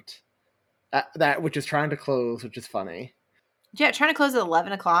restaurant that which is trying to close, which is funny. Yeah, trying to close at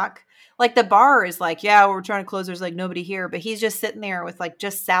 11 o'clock. Like the bar is like, yeah, we're trying to close. There's like nobody here, but he's just sitting there with like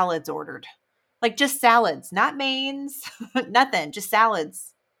just salads ordered. Like just salads, not mains, nothing, just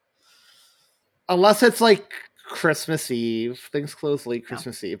salads. Unless it's like Christmas Eve. Things close late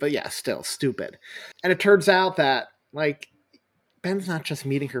Christmas Eve. But yeah, still stupid. And it turns out that like Ben's not just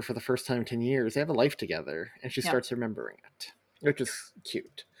meeting her for the first time in 10 years. They have a life together. And she starts remembering it, which is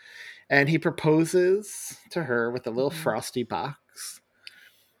cute. And he proposes to her with a little frosty box.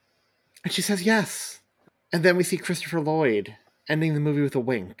 And she says yes. And then we see Christopher Lloyd ending the movie with a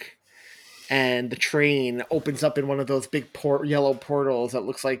wink. And the train opens up in one of those big yellow portals that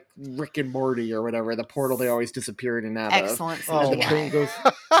looks like Rick and Morty or whatever, the portal they always disappear in and out Excellent of. CGI. And the train goes...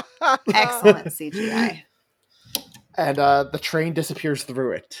 Excellent CGI. And the train disappears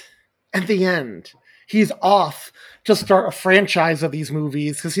through it. At the end, he's off to start a franchise of these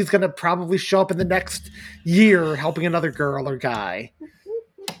movies because he's going to probably show up in the next year helping another girl or guy.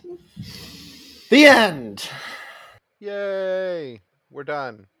 The end. Yay. We're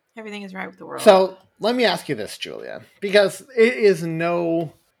done. Everything is right with the world. So let me ask you this, Julia, because it is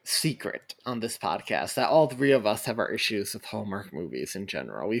no secret on this podcast that all three of us have our issues with Hallmark movies in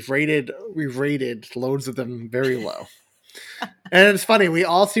general. We've rated loads of them very low. And it's funny, we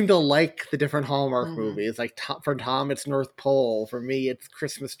all seem to like the different Hallmark movies. Like for Tom, it's North Pole. For me, it's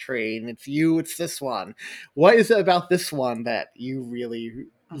Christmas Train. It's you, it's this one. What is it about this one that you really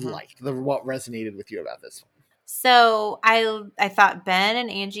liked? What resonated with you about this one? So I thought Ben and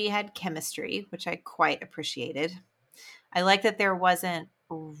Angie had chemistry, which I quite appreciated. I like that there wasn't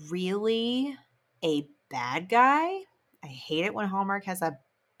really a bad guy. I hate it when Hallmark has a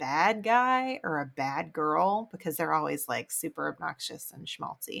bad guy or a bad girl because they're always like super obnoxious and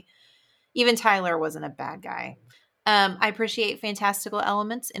schmaltzy. Even Tyler wasn't a bad guy. I appreciate fantastical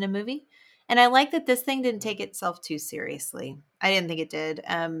elements in a movie. And I like that this thing didn't take itself too seriously. I didn't think it did.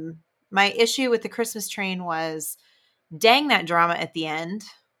 My issue with the Christmas Train was, dang, that drama at the end.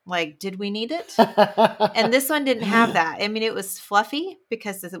 Like, did we need it? And this one didn't have that. I mean, it was fluffy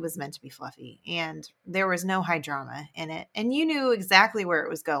because it was meant to be fluffy. And there was no high drama in it. And you knew exactly where it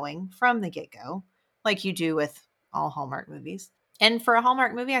was going from the get-go, like you do with all Hallmark movies. And for a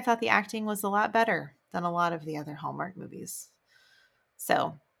Hallmark movie, I thought the acting was a lot better than a lot of the other Hallmark movies.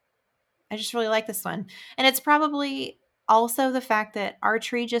 So I just really like this one. And it's probably also the fact that our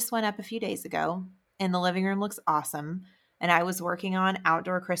tree just went up a few days ago and the living room looks awesome. And I was working on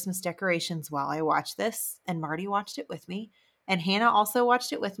outdoor Christmas decorations while I watched this. And Marty watched it with me. And Hannah also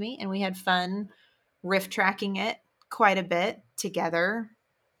watched it with me. And we had fun riff tracking it quite a bit together.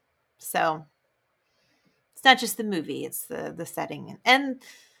 So it's not just the movie, it's the setting. And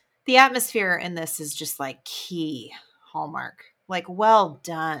the atmosphere in this is just like key Hallmark. Like, well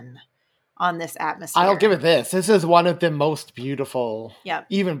done on this atmosphere. I'll give it this. This is one of the most beautiful, Yep.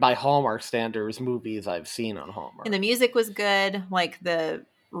 even by Hallmark standards, movies I've seen on Hallmark. And the music was good. Like the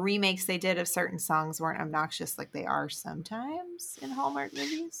remakes they did of certain songs weren't obnoxious like they are sometimes in Hallmark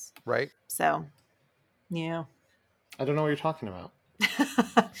movies. Right. So, yeah. I don't know what you're talking about.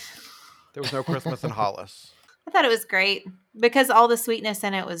 There was no Christmas in Hollis. I thought it was great because all the sweetness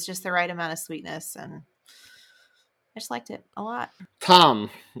in it was just the right amount of sweetness, and I just liked it a lot. Tom,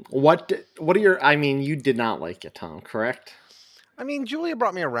 what are your... I mean, you did not like it, Tom, correct? I mean, Julia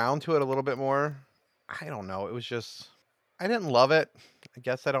brought me around to it a little bit more. I don't know. It was just... I didn't love it. I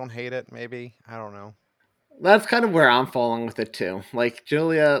guess I don't hate it, maybe. I don't know. That's kind of where I'm falling with it, too. Like,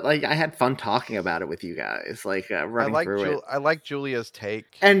 Julia... Like, I had fun talking about it with you guys. Like, running through it. I like Julia's take.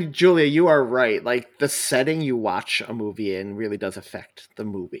 And, Julia, you are right. Like, the setting you watch a movie in really does affect the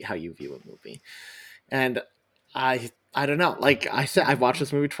movie, how you view a movie. And I don't know. Like I said, I've watched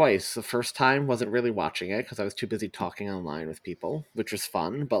this movie twice. The first time wasn't really watching it because I was too busy talking online with people, which was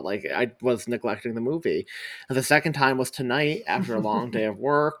fun, but like I was neglecting the movie. And the second time was tonight after a long day of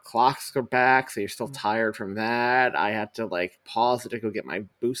work. Clocks go back, so you're still tired from that. I had to like pause it to go get my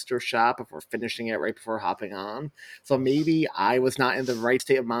booster shot before finishing it right before hopping on. So maybe I was not in the right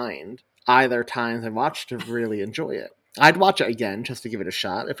state of mind either times I watched to really enjoy it. I'd watch it again just to give it a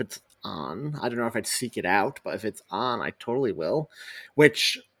shot if it's on. I don't know if I'd seek it out, but if it's on, I totally will.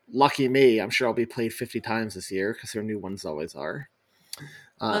 Which, lucky me, I'm sure I'll be played 50 times this year because their new ones always are.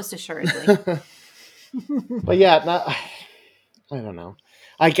 Most assuredly. But yeah, I don't know.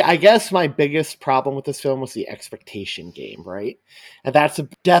 I guess my biggest problem with this film was the expectation game, right? And that's a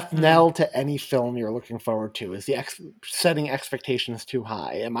death knell to any film you're looking forward to, is the setting expectations too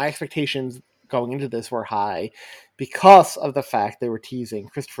high. And my expectations going into this were high because of the fact they were teasing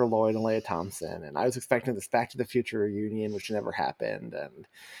Christopher Lloyd and Leah Thompson, and I was expecting this Back to the Future reunion, which never happened, and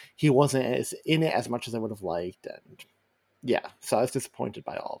he wasn't as in it as much as I would have liked, and yeah, so I was disappointed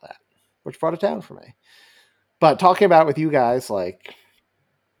by all that, which brought it down for me. But talking about it with you guys, like,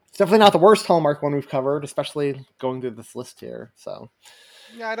 it's definitely not the worst Hallmark one we've covered, especially going through this list here, so...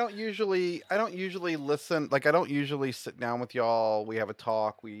 Yeah, I don't usually listen. Like, I don't usually sit down with y'all. We have a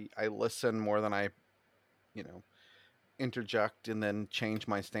talk. I listen more than I, interject and then change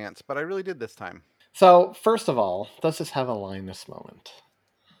my stance. But I really did this time. So, first of all, does this have a Linus moment?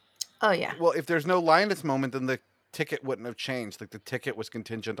 Oh, yeah. Well, if there's no Linus moment, then ticket wouldn't have changed. Like the ticket was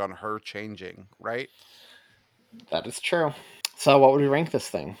contingent on her changing, right? That is true. So what would we rank this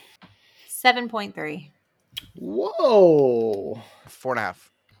thing? 7.3. Whoa! 4.5.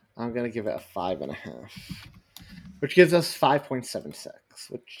 I'm gonna give it a 5.5, which gives us 5.76,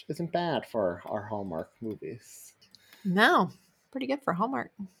 which isn't bad for our Hallmark movies. No, pretty good for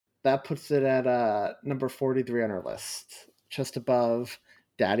Hallmark. That puts it at number 43 on our list, just above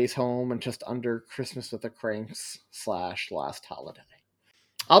Daddy's Home and just under Christmas with the Cranks / Last Holiday.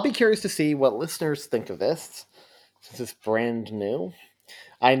 I'll be curious to see what listeners think of this, since it's brand new.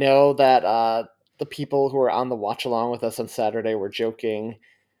 I know that the people who were on the watch along with us on Saturday were joking.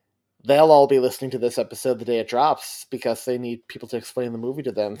 They'll all be listening to this episode the day it drops because they need people to explain the movie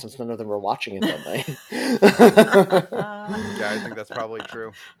to them, since none of them were watching it that night. Yeah, I think that's probably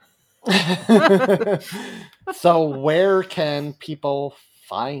true. So where can people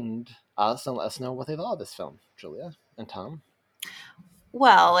find us and let us know what they thought of this film, Julia and Tom?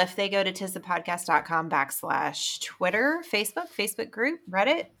 Well, if they go to tisthepodcast.com/Twitter, Facebook group,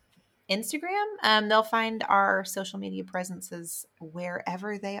 Reddit, Instagram, they'll find our social media presences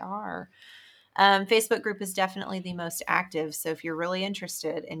wherever they are. Facebook group is definitely the most active. So if you're really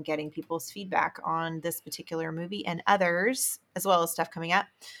interested in getting people's feedback on this particular movie and others, as well as stuff coming up,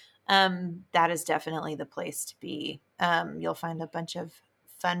 that is definitely the place to be. You'll find a bunch of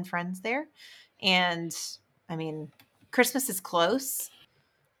fun friends there. And I mean, Christmas is close,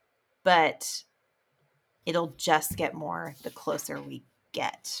 but it'll just get more the closer we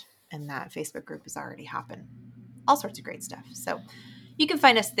get. And that Facebook group is already hopping. All sorts of great stuff. So you can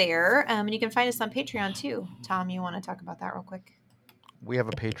find us there. And you can find us on Patreon too. Tom, you want to talk about that real quick? We have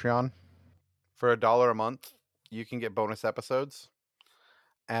a Patreon. For $1 a month, you can get bonus episodes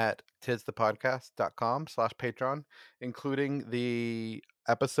at tisthepodcast.com/Patreon, including the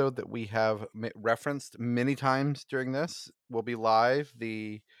episode that we have referenced many times during this. Will be live.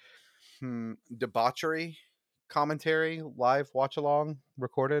 The debauchery commentary, live watch along,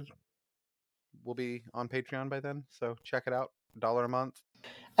 recorded, will be on Patreon by then. So check it out. $1 a month.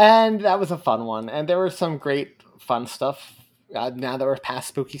 And that was a fun one. And there was some great fun stuff. Now that we're past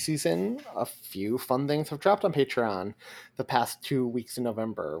spooky season, a few fun things have dropped on Patreon the past 2 weeks in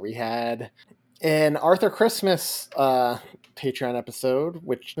November. We had an Arthur Christmas Patreon episode,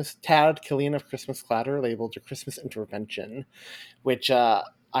 which was Tad Killian of Christmas Clatter, labeled a Christmas Intervention, which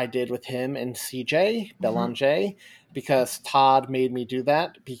I did with him and CJ Belanger, because Todd made me do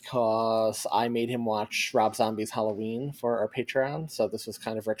that because I made him watch Rob Zombie's Halloween for our Patreon. So this was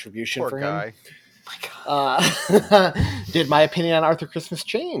kind of retribution for him. Did my opinion on Arthur Christmas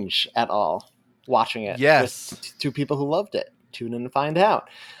change at all watching it? Yes. With two people who loved it. Tune in and find out.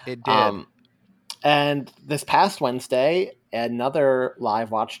 It did. And this past Wednesday, another live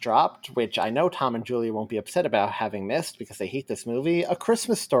watch dropped, which I know Tom and Julia won't be upset about having missed because they hate this movie, A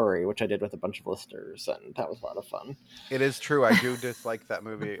Christmas Story, which I did with a bunch of listeners, and that was a lot of fun. It is true. I do dislike that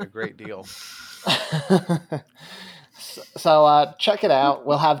movie a great deal. So check it out.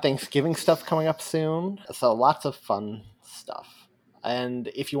 We'll have Thanksgiving stuff coming up soon. So lots of fun stuff. And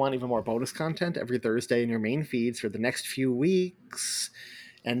if you want even more bonus content every Thursday in your main feeds for the next few weeks,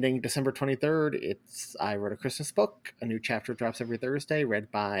 ending December 23rd, it's I Wrote a Christmas Book. A new chapter drops every Thursday, read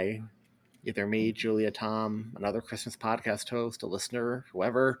by either me, Julia, Tom, another Christmas podcast host, a listener,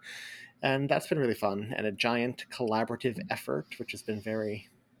 whoever. And that's been really fun and a giant collaborative effort, which has been very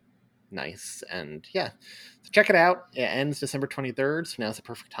nice. And yeah, so check it out. It ends December 23rd, so now's the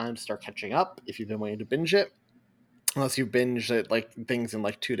perfect time to start catching up if you've been waiting to binge it. Unless you binge it like things in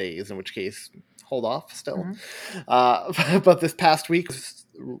like 2 days, in which case hold off still. But this past week was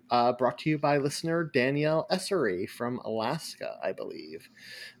brought to you by listener Danielle Essery from Alaska, I believe.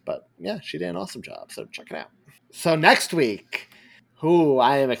 But yeah, she did an awesome job, so check it out. So next week,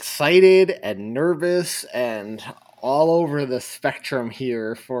 I am excited and nervous and all over the spectrum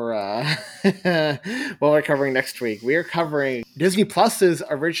here for what we're covering next week. We are covering Disney Plus's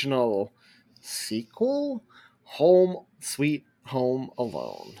original sequel, Home Sweet Home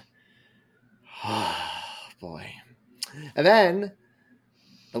Alone. Boy. And then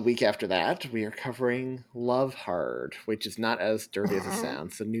the week after that, we are covering Love Hard, which is not as dirty as it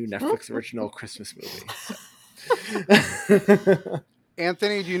sounds. The new Netflix original Christmas movie. So.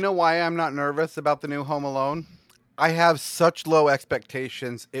 Anthony, do you know why I'm not nervous about the new Home Alone? I have such low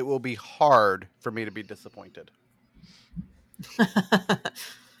expectations, it will be hard for me to be disappointed.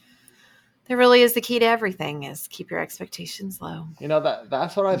 There really is the key to everything, is keep your expectations low. You know,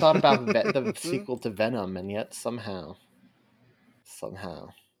 that's what I thought about the sequel to Venom, and yet somehow.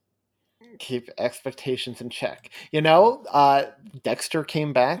 Keep expectations in check. Dexter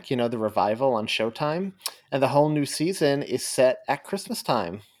came back, the revival on Showtime, and the whole new season is set at Christmas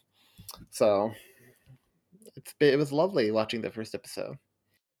time. So it was lovely watching the first episode.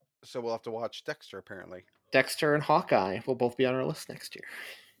 So we'll have to watch Dexter, apparently. Dexter and Hawkeye will both be on our list next year.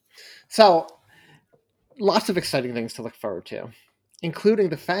 So lots of exciting things to look forward to, including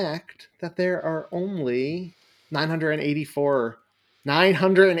the fact that there are only 984.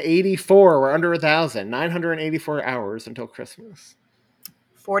 We're under 1,000. 984 hours until Christmas.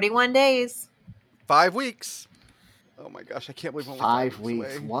 41 days. 5 weeks. Oh my gosh, I can't believe only 5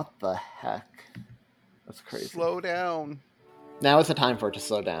 weeks away. What the heck? That's crazy. Slow down. Now is the time for it to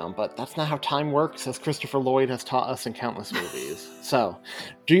slow down, but that's not how time works, as Christopher Lloyd has taught us in countless movies. So,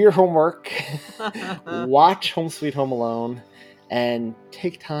 do your homework, watch Home Sweet Home Alone, and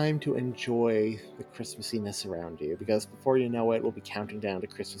take time to enjoy the Christmassiness around you, because before you know it, we'll be counting down to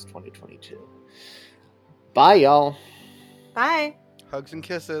Christmas 2022. Bye, y'all. Bye. Hugs and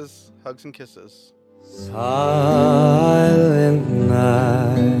kisses. Hugs and kisses. Silent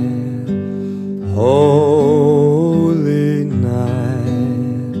night, holy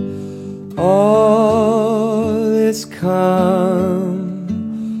night, all is calm,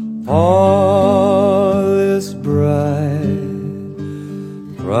 all is bright,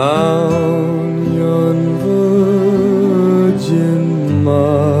 round yon virgin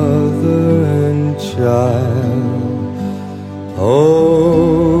mother and child,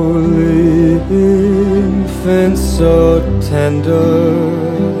 holy infant so tender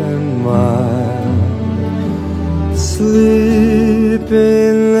and mild, sleep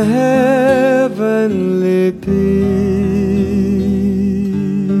in heavenly peace,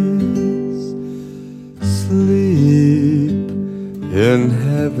 sleep in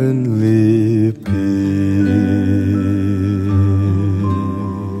heavenly peace.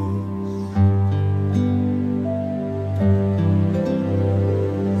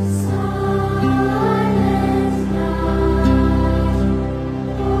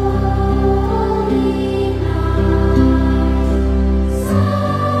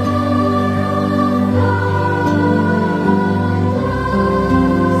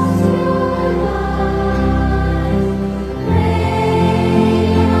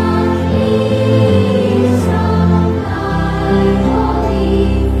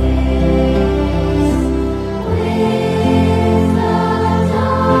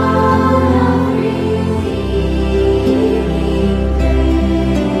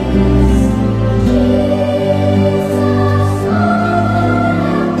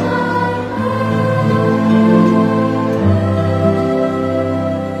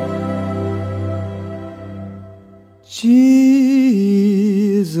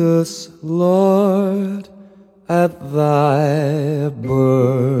 Jesus, Lord, at thy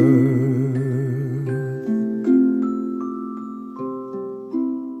birth